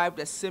described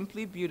as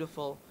simply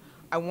beautiful.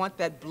 I want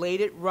that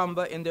bladed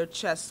rumba in their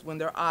chests when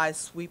their eyes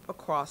sweep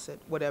across it,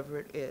 whatever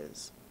it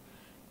is.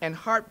 And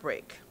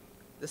heartbreak,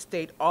 the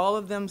state all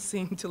of them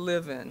seem to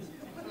live in.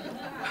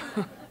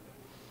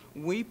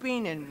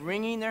 Weeping and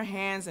wringing their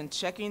hands and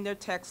checking their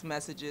text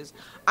messages,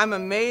 I'm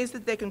amazed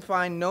that they can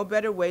find no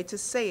better way to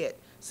say it,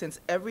 since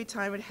every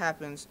time it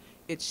happens,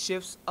 it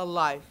shifts a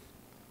life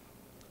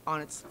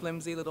on its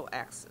flimsy little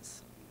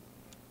axis.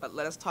 But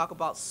let us talk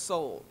about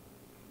soul.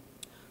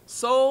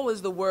 Soul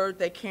is the word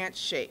they can't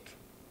shake,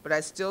 but I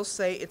still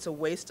say it's a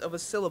waste of a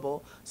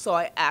syllable, so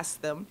I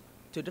ask them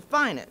to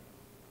define it.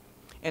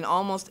 And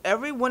almost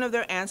every one of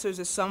their answers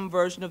is some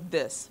version of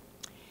this.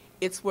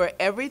 It's where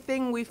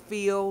everything we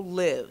feel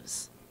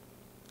lives.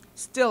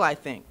 Still, I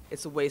think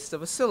it's a waste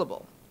of a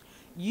syllable.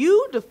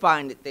 You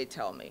defined it, they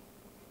tell me.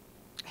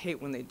 I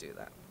hate when they do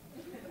that.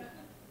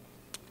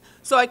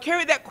 So I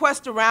carried that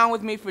quest around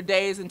with me for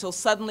days until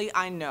suddenly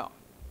I know.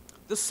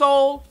 The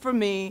soul, for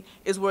me,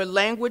 is where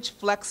language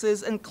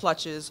flexes and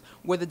clutches,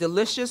 where the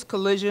delicious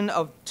collision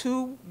of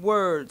two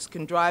words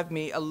can drive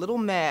me a little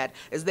mad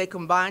as they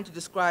combine to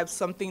describe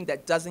something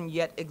that doesn't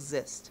yet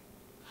exist.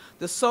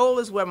 The soul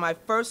is where my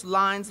first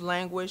lines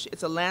languish.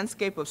 It's a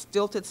landscape of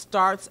stilted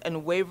starts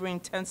and wavering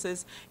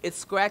tenses. It's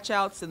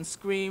scratch-outs and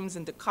screams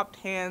into cupped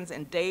hands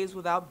and days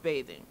without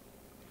bathing.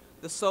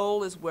 The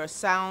soul is where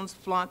sounds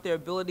flaunt their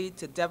ability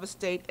to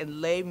devastate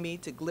and lay me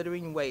to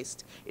glittering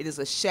waste. It is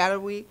a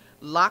shadowy,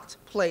 locked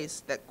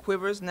place that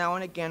quivers now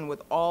and again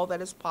with all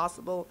that is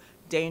possible,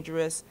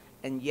 dangerous,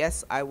 and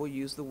yes, I will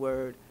use the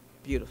word,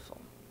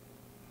 beautiful.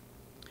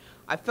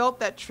 I felt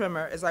that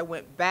tremor as I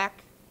went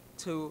back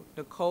to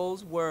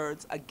Nicole's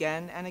words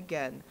again and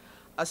again,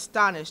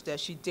 astonished that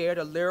she dared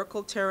a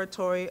lyrical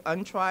territory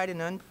untried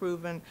and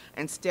unproven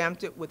and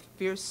stamped it with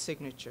fierce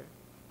signature.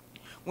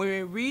 When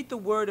we read the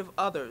word of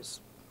others,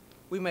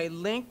 we may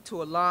link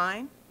to a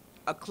line,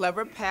 a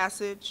clever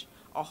passage,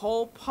 a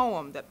whole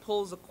poem that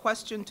pulls a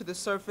question to the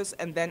surface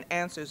and then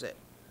answers it.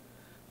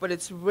 But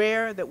it's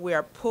rare that we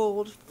are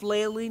pulled,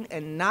 flailing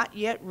and not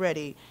yet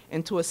ready,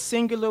 into a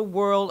singular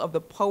world of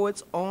the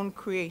poet's own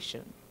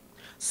creation.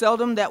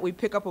 Seldom that we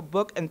pick up a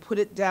book and put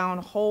it down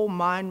whole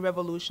mind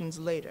revolutions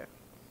later.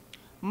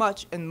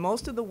 Much and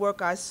most of the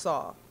work I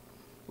saw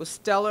was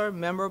stellar,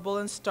 memorable,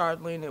 and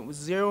startling. It was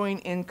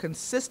zeroing in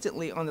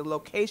consistently on the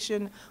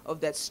location of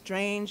that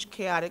strange,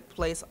 chaotic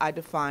place I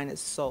define as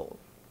soul.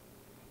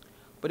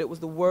 But it was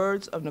the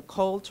words of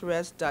Nicole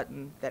Terez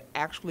Dutton that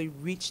actually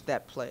reached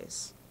that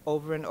place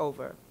over and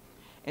over.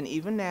 And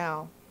even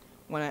now,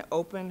 when I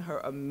open her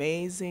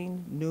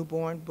amazing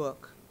newborn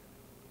book,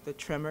 the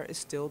tremor is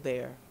still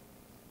there.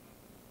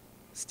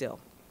 Still.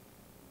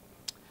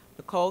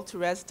 Nicole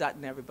Terez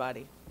Dutton,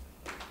 everybody.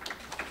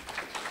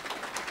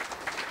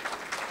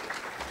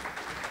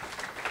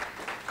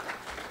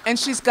 And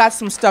she's got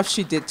some stuff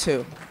she did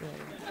too.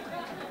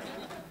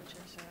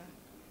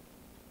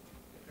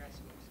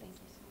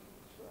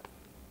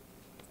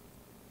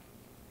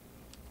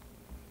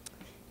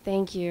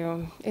 Thank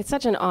you. It's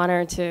such an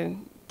honor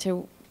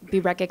to be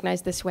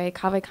recognized this way.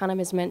 Café Canem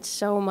has meant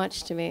so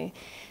much to me,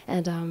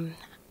 and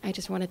I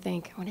just want to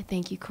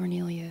thank you,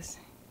 Cornelius.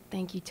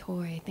 Thank you,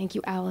 Toy. Thank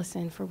you,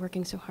 Allison, for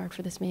working so hard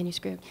for this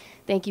manuscript.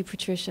 Thank you,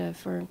 Patricia,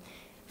 for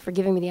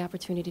giving me the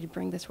opportunity to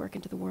bring this work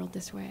into the world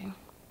this way.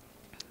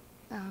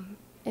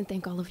 And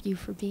thank all of you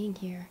for being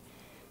here.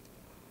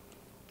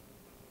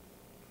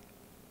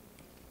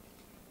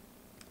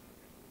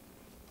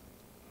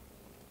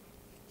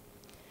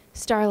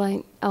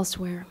 Starlight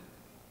elsewhere.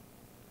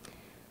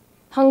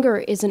 Hunger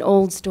is an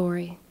old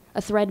story,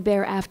 a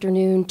threadbare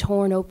afternoon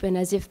torn open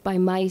as if by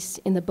mice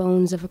in the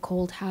bones of a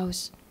cold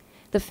house.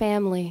 The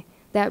family,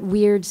 that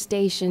weird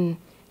station,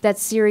 that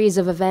series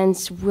of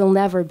events will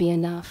never be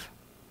enough.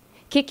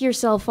 Kick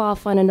yourself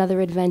off on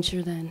another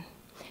adventure then.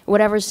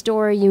 Whatever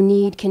story you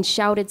need can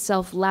shout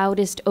itself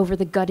loudest over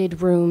the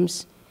gutted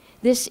rooms.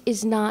 This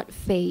is not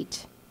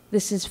fate.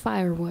 This is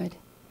firewood.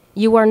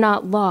 You are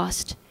not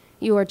lost.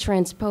 You are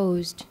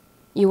transposed.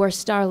 You are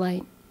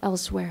starlight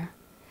elsewhere.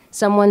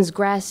 Someone's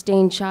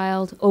grass-stained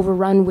child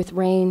overrun with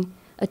rain,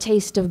 a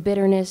taste of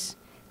bitterness,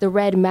 the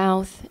red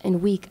mouth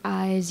and weak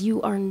eyes.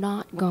 You are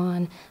not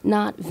gone,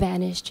 not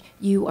vanished.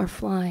 You are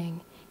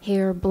flying,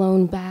 hair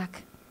blown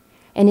back.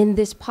 And in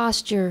this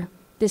posture,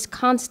 this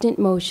constant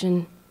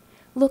motion,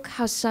 look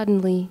how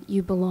suddenly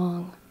you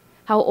belong,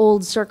 how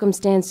old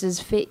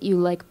circumstances fit you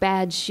like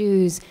bad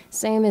shoes,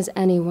 same as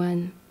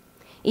anyone.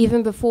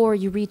 Even before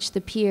you reach the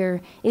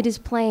pier, it is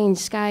plain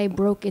sky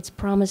broke its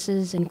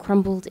promises and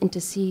crumbled into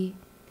sea,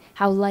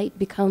 how light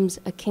becomes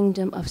a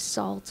kingdom of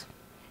salt,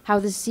 how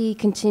the sea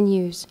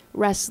continues,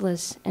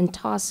 restless and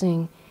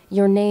tossing,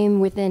 your name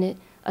within it,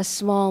 a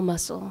small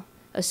muscle,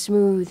 a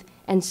smooth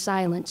and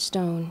silent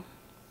stone.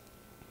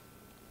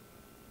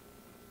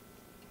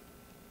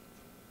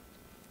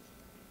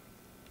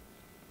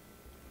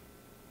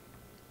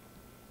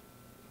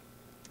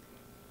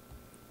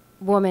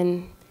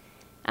 Woman,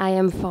 I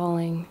am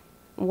falling.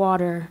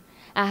 Water,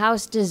 a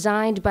house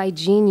designed by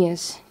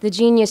genius, the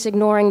genius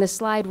ignoring the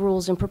slide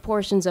rules and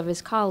proportions of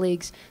his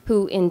colleagues,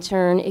 who in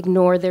turn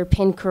ignore their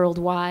pin-curled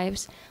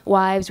wives,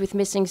 wives with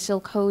missing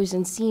silk hose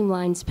and seam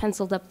lines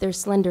penciled up their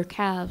slender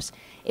calves.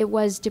 It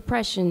was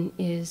depression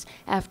is,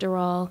 after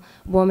all,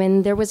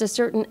 woman. There was a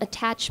certain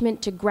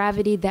attachment to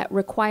gravity that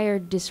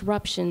required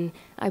disruption,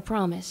 I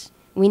promise.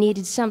 We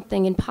needed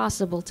something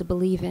impossible to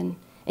believe in.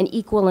 An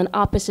equal and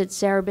opposite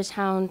Cerebus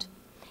hound.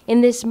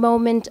 In this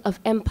moment of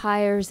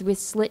empires with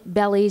slit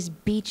bellies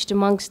beached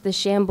amongst the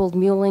shambled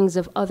mulings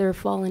of other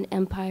fallen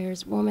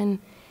empires, woman,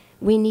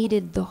 we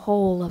needed the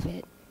whole of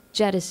it,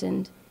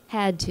 jettisoned,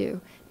 had to,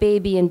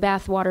 baby and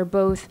bathwater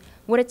both.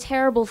 What a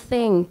terrible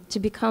thing to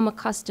become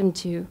accustomed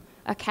to,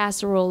 a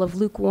casserole of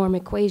lukewarm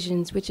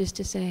equations, which is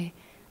to say,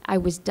 I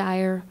was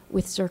dire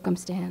with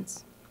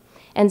circumstance.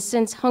 And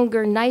since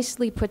hunger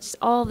nicely puts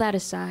all that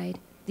aside,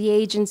 the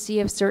agency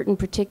of certain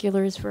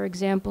particulars, for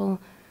example,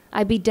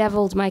 I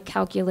bedeviled my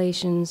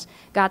calculations,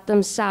 got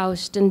them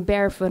soused and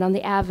barefoot on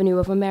the Avenue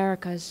of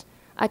Americas.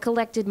 I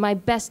collected my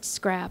best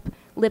scrap,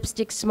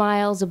 lipstick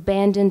smiles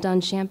abandoned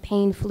on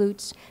champagne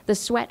flutes, the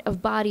sweat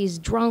of bodies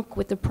drunk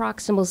with the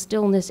proximal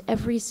stillness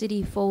every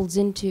city folds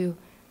into,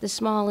 the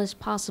smallest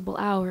possible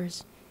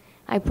hours.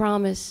 I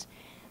promise,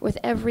 with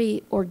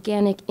every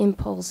organic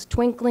impulse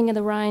twinkling in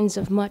the rinds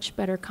of much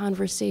better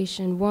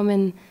conversation,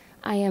 woman,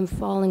 I am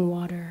falling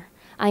water.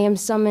 I am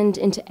summoned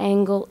into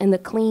angle in the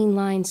clean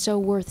line so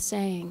worth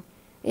saying.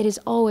 It is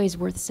always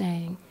worth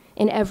saying.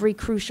 In every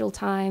crucial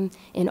time,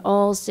 in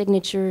all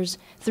signatures,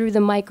 through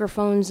the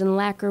microphones and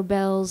lacquer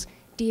bells,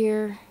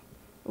 dear,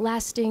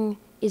 lasting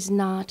is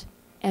not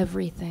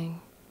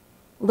everything.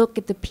 Look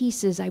at the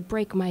pieces I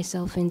break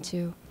myself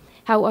into.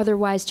 How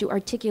otherwise to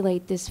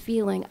articulate this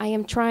feeling? I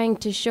am trying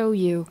to show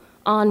you,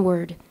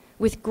 onward,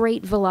 with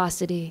great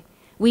velocity.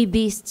 We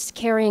beasts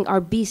carrying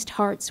our beast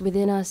hearts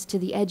within us to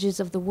the edges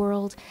of the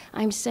world.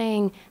 I'm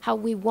saying how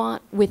we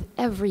want with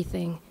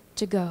everything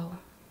to go.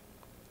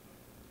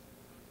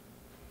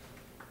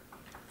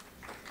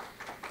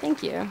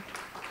 Thank you.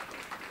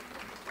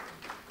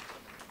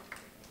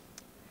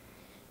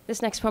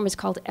 This next poem is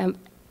called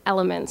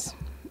Elements,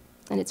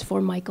 and it's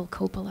for Michael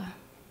Coppola.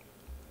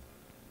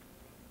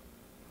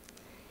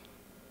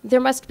 There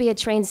must be a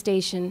train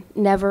station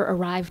never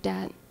arrived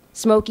at,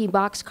 smoky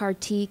boxcar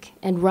teak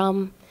and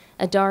rum,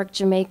 a dark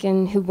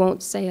Jamaican who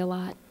won't say a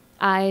lot,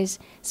 eyes,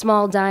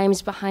 small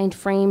dimes behind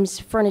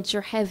frames,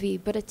 furniture heavy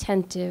but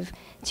attentive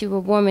to a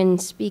woman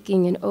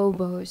speaking in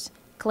oboes,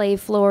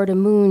 clay-floored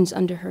moons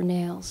under her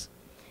nails.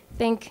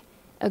 Think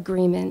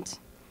agreement,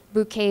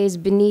 bouquets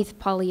beneath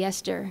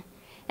polyester,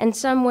 and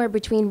somewhere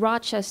between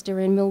Rochester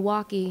and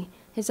Milwaukee,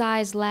 his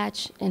eyes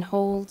latch and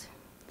hold.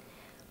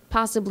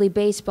 Possibly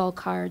baseball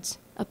cards,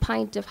 a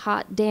pint of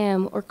hot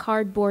damn or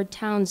cardboard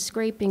towns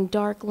scraping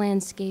dark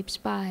landscapes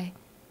by.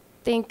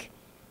 Think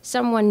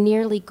someone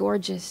nearly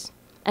gorgeous,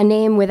 a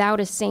name without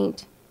a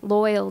saint,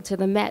 loyal to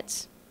the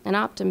Mets, an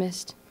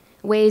optimist.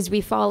 Ways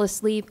we fall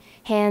asleep,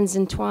 hands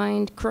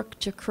entwined, crook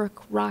to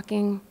crook,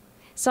 rocking.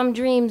 Some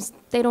dreams,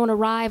 they don't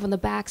arrive on the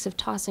backs of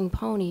tossing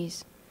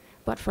ponies.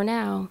 But for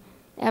now,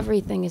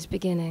 everything is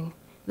beginning.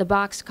 The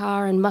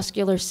boxcar and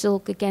muscular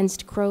silk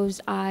against crow's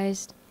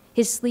eyes,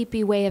 his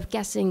sleepy way of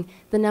guessing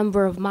the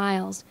number of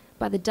miles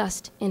by the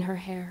dust in her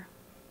hair.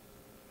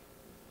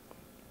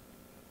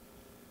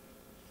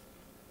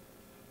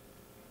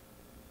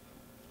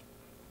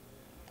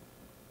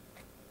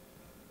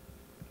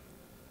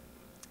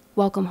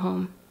 Welcome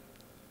home.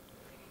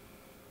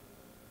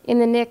 In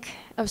the nick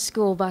of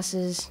school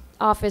buses,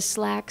 office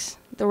slacks,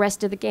 the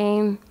rest of the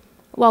game,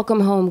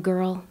 welcome home,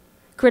 girl.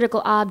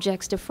 Critical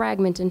objects to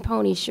fragment and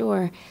pony,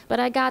 sure, but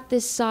I got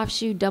this soft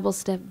shoe double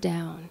step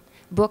down.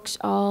 Books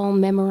all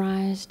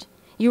memorized.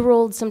 You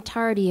rolled some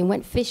tardy and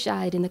went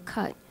fish-eyed in the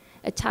cut.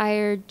 A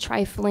tired,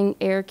 trifling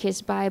air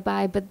kiss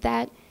bye-bye, but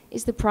that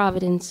is the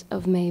providence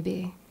of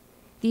maybe.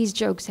 These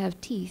jokes have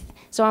teeth,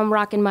 so I'm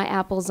rocking my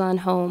apples on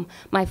home,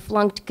 my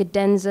flunked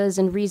cadenzas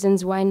and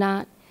reasons why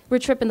not. We're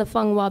tripping the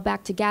fung while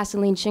back to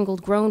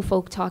gasoline-shingled grown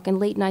folk talk and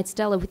late-night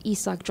Stella with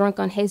Isak drunk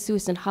on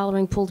Jesus and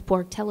hollering pulled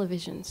pork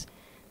televisions.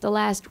 The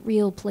last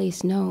real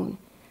place known.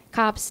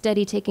 Cops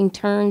steady taking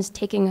turns,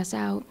 taking us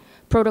out.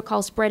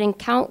 Protocol spreading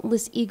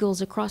countless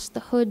eagles across the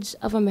hoods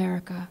of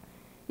America.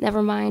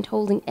 Never mind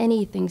holding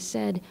anything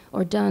said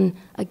or done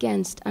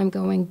against, I'm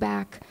going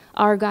back.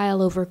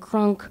 Argyle over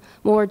crunk,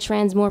 more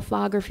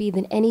transmorphography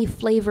than any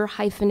flavor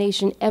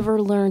hyphenation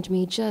ever learned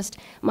me. Just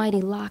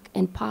mighty lock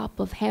and pop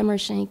of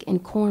hammershank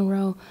and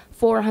cornrow.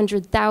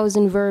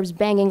 400,000 verbs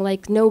banging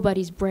like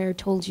nobody's brer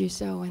told you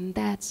so. And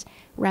that's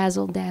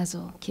razzle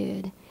dazzle,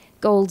 kid.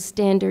 Gold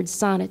standard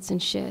sonnets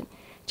and shit.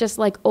 Just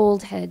like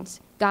old heads,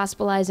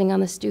 gospelizing on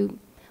the stoop.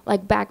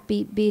 Like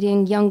backbeat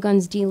beating, young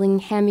guns dealing,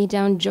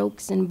 hand-me-down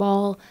jokes and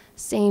ball,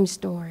 same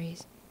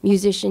stories.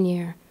 Musician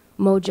year,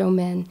 mojo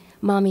men,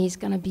 mommy's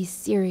gonna be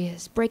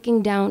serious.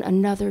 Breaking down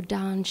another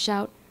dawn,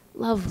 shout,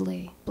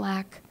 lovely,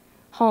 black,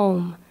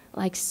 home,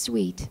 like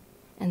sweet,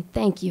 and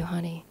thank you,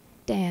 honey,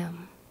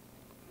 damn.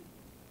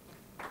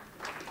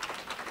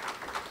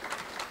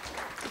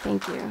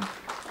 Thank you.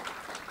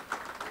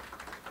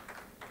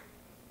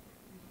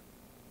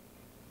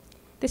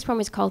 This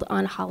poem is called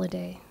On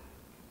Holiday.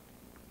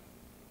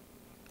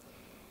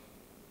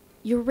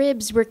 Your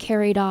ribs were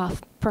carried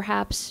off,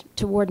 perhaps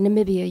toward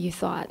Namibia, you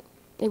thought.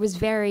 It was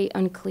very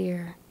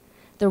unclear.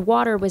 The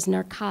water was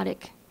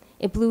narcotic.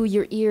 It blew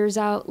your ears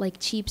out like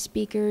cheap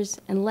speakers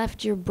and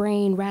left your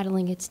brain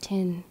rattling its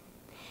tin.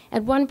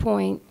 At one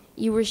point,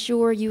 you were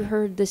sure you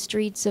heard the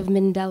streets of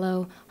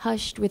Mindelo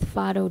hushed with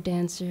fado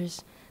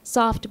dancers,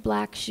 soft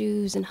black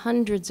shoes and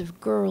hundreds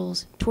of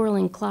girls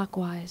twirling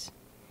clockwise.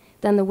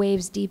 Then the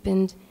waves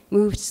deepened,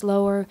 moved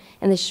slower,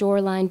 and the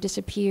shoreline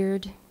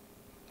disappeared.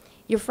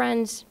 Your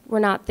friends were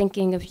not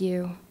thinking of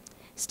you.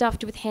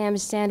 stuffed with ham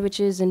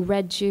sandwiches and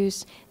red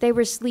juice. They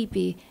were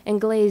sleepy and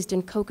glazed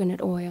in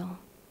coconut oil.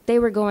 They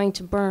were going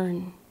to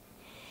burn.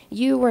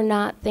 You were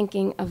not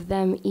thinking of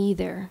them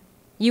either.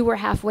 You were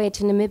halfway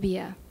to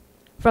Namibia.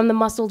 From the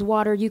muscled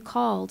water you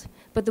called,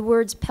 but the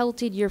words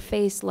pelted your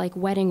face like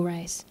wedding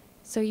rice.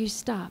 So you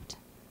stopped,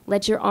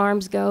 let your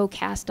arms go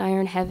cast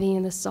iron heavy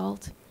in the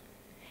salt.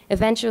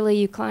 Eventually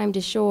you climbed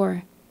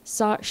ashore.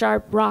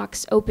 Sharp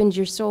rocks opened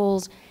your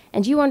soles,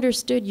 and you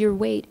understood your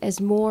weight as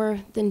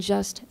more than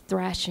just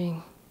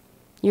thrashing.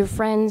 Your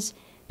friends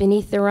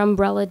beneath their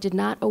umbrella did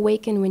not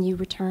awaken when you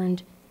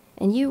returned,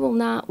 and you will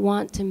not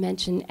want to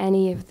mention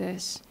any of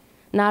this.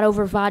 Not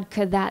over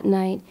vodka that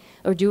night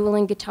or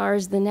dueling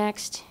guitars the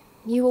next.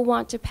 You will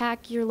want to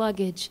pack your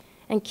luggage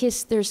and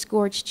kiss their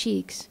scorched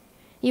cheeks.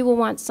 You will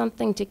want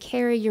something to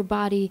carry your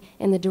body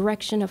in the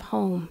direction of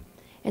home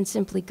and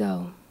simply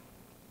go.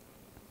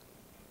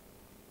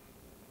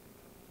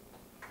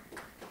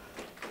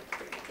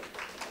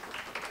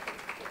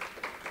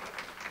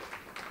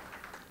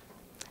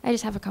 I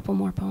just have a couple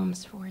more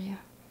poems for you.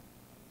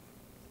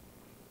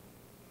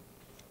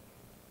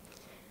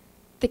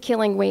 The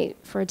Killing Wait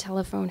for a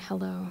Telephone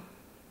Hello.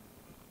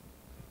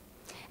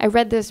 I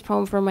read this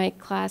poem for my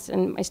class,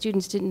 and my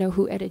students didn't know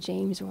who Etta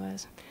James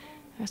was.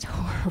 I was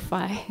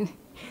horrified.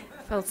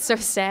 I felt so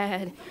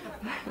sad.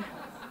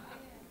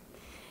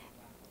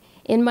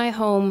 In my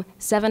home,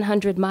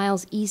 700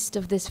 miles east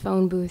of this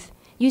phone booth,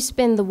 you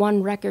spin the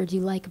one record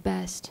you like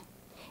best.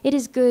 It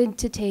is good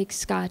to take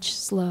scotch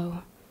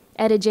slow.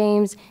 Etta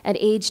James, at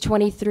age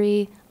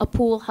 23, a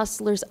pool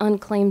hustler's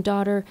unclaimed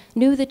daughter,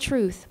 knew the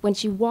truth when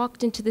she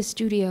walked into the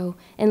studio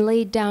and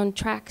laid down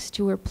tracks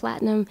to her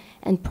platinum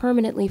and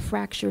permanently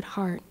fractured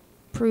heart,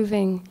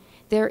 proving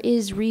there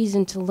is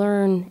reason to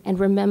learn and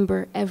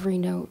remember every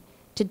note,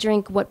 to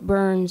drink what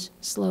burns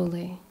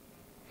slowly.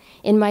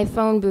 In my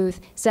phone booth,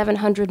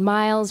 700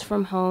 miles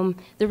from home,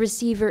 the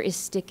receiver is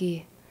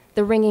sticky.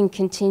 The ringing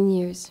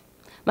continues.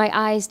 My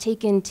eyes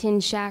take in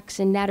tin shacks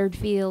and nattered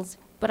fields,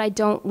 but I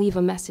don't leave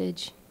a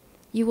message.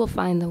 You will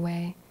find the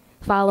way,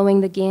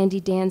 following the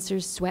Gandhi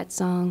dancer's sweat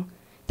song.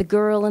 The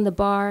girl in the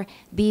bar,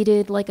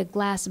 beaded like a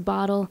glass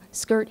bottle,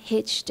 skirt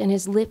hitched and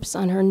his lips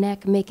on her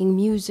neck making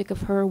music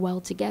of her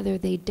while together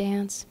they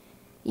dance.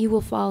 You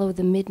will follow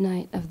the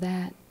midnight of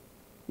that.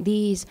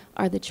 These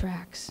are the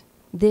tracks.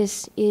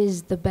 This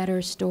is the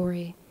better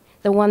story,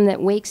 the one that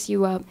wakes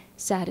you up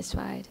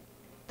satisfied.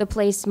 The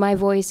place my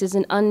voice is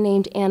an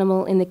unnamed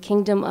animal in the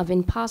kingdom of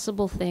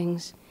impossible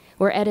things,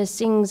 where Etta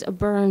sings a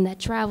burn that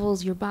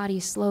travels your body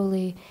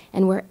slowly,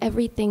 and where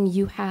everything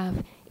you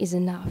have is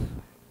enough.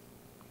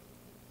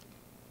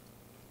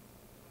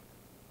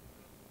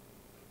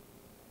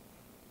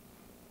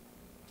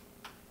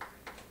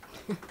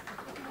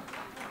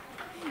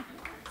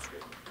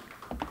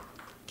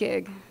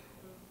 Gig.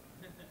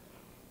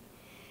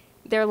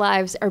 Their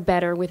lives are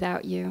better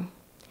without you.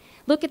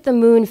 Look at the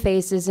moon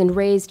faces and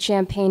raised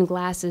champagne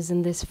glasses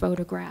in this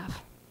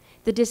photograph.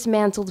 The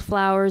dismantled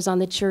flowers on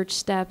the church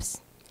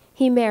steps.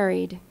 He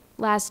married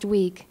last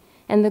week,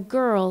 and the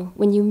girl,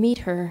 when you meet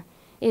her,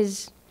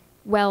 is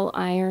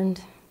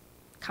well-ironed,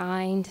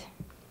 kind.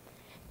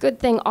 Good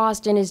thing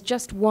Austin is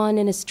just one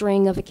in a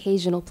string of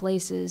occasional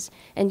places,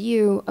 and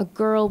you, a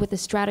girl with a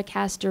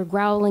Stratocaster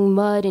growling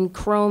mud and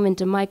chrome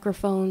into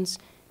microphones,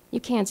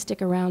 you can't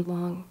stick around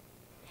long.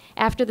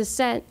 After the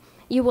set,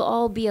 you will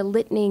all be a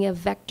litany of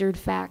vectored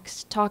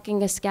facts,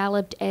 talking a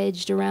scalloped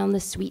edged around the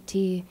sweet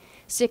tea,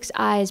 6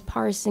 eyes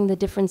parsing the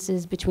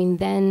differences between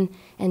then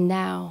and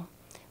now.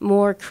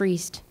 More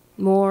creased,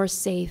 more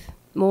safe,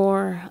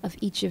 more of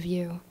each of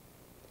you.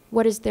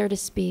 What is there to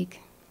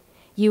speak?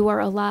 You are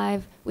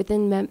alive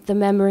within the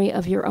memory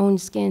of your own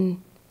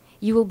skin.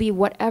 You will be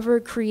whatever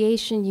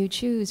creation you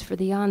choose for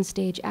the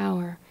onstage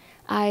hour,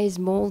 eyes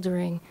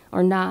moldering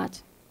or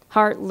not,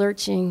 heart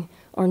lurching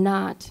or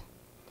not.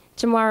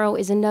 Tomorrow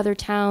is another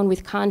town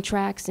with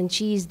contracts and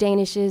cheese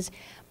danishes,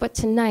 but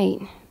tonight,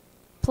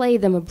 play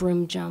them a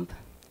broom jump.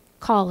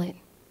 Call it,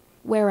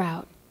 wear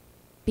out,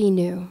 be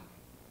new.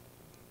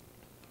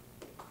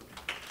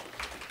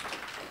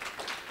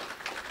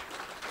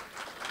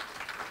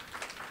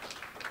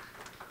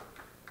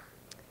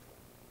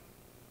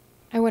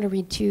 I want to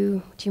read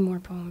two more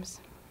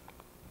poems.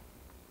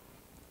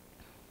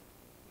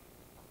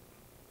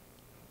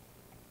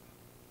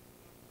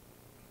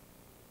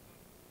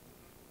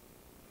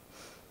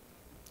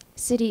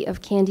 City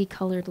of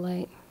candy-colored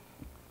light.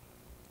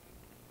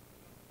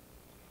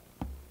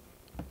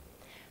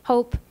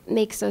 Hope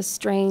makes us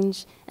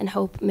strange, and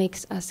hope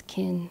makes us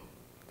kin.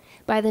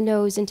 By the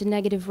nose into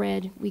negative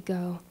red we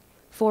go,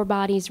 4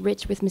 bodies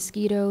rich with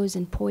mosquitoes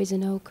and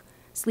poison oak,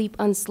 sleep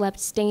unslept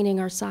staining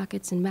our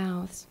sockets and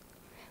mouths.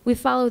 We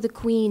follow the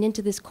queen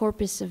into this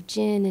corpus of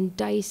gin and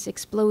dice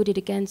exploded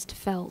against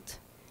felt.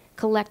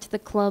 Collect the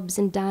clubs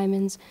and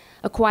diamonds,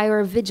 acquire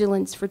a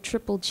vigilance for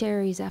triple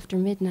cherries after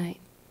midnight.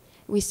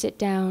 We sit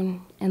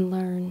down and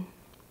learn.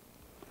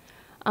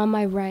 On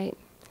my right,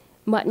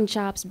 mutton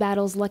chops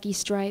battles Lucky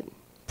Stripe.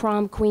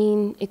 Prom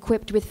queen,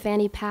 equipped with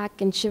fanny pack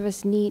and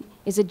chivas neat,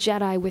 is a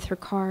Jedi with her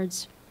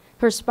cards.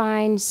 Her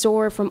spine,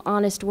 sore from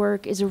honest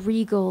work, is a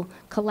regal,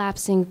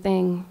 collapsing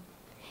thing.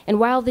 And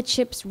while the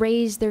chips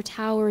raise their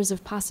towers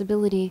of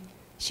possibility,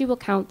 she will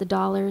count the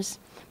dollars,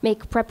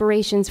 make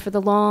preparations for the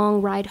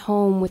long ride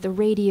home with a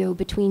radio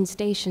between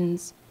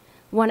stations.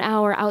 1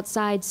 hour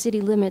outside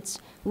city limits,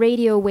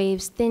 radio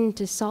waves thin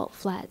to salt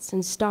flats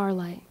and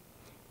starlight.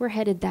 We're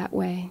headed that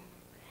way.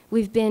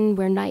 We've been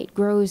where night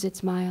grows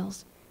its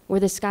miles, where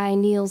the sky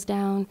kneels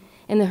down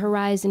and the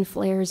horizon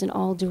flares in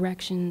all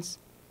directions.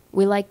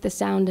 We like the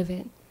sound of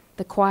it,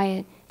 the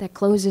quiet that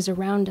closes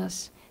around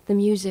us, the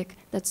music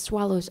that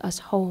swallows us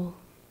whole.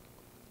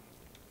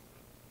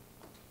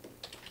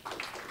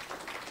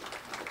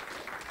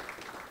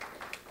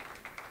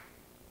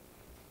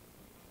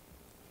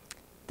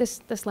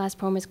 This last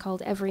poem is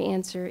called Every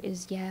Answer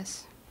is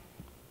Yes.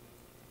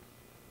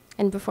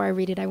 And before I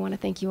read it, I want to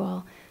thank you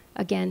all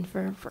again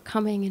for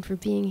coming and for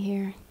being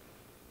here.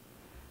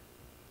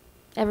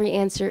 Every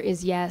answer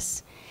is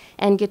yes.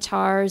 And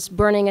guitars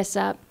burning us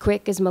up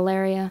quick as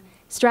malaria,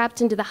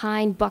 strapped into the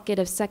hind bucket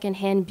of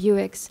secondhand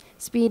Buicks,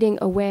 speeding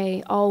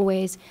away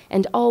always,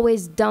 and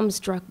always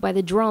dumbstruck by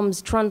the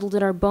drums trundled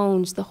in our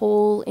bones the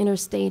whole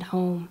interstate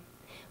home.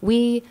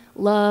 We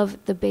love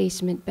the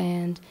basement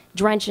band,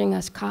 drenching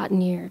us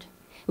cotton-eared.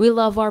 We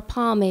love our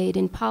pomade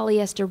and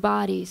polyester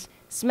bodies,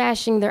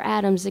 smashing their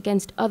atoms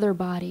against other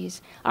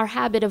bodies, our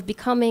habit of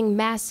becoming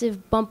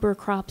massive bumper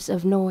crops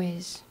of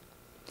noise.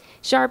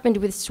 Sharpened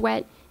with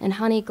sweat and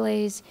honey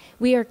glaze,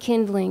 we are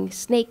kindling,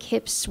 snake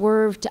hips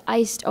swerved to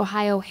iced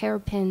Ohio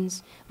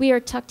hairpins. We are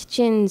tucked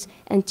chins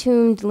and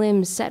tuned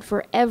limbs set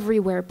for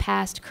everywhere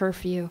past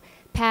curfew,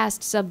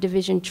 past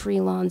subdivision tree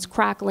lawns,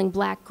 crackling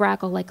black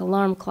grackle like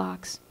alarm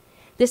clocks.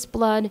 This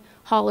blood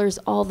hollers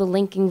all the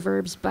linking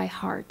verbs by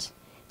heart.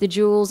 The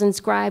jewels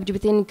inscribed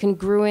within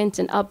congruent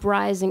and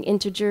uprising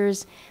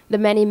integers, the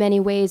many, many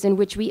ways in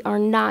which we are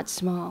not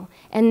small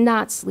and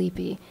not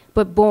sleepy,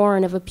 but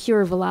born of a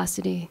pure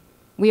velocity.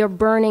 We are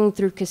burning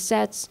through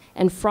cassettes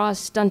and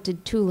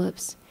frost-stunted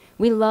tulips.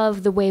 We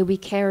love the way we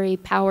carry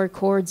power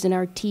cords in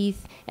our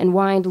teeth and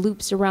wind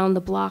loops around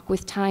the block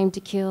with time to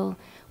kill.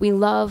 We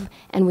love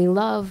and we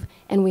love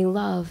and we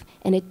love,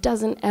 and it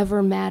doesn't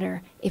ever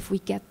matter if we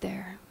get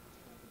there.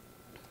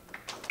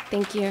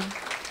 Thank you.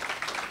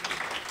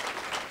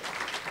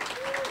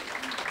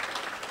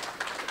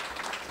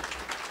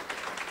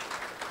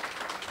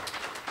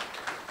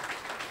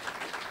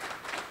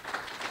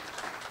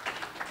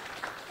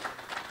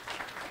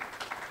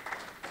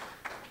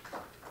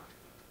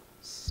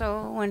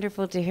 So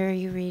wonderful to hear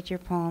you read your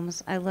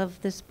poems. I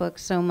love this book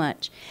so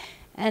much.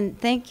 And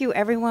thank you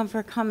everyone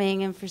for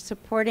coming and for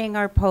supporting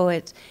our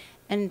poets.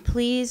 And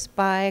please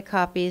buy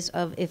copies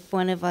of If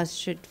One of Us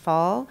Should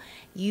Fall.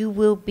 You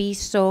will be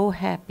so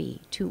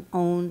happy to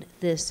own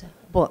this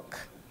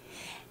book.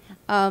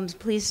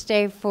 Please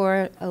stay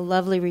for a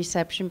lovely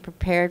reception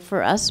prepared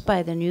for us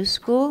by the New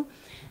School.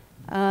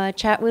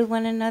 Chat with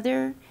one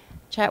another,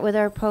 chat with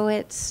our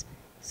poets,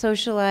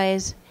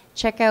 socialize.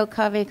 Check out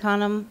Cave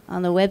Canem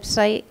on the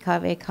website,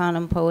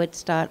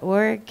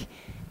 cavecanempoets.org.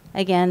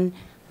 Again,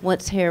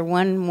 let's hear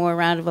one more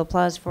round of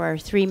applause for our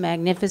three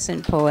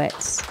magnificent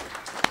poets.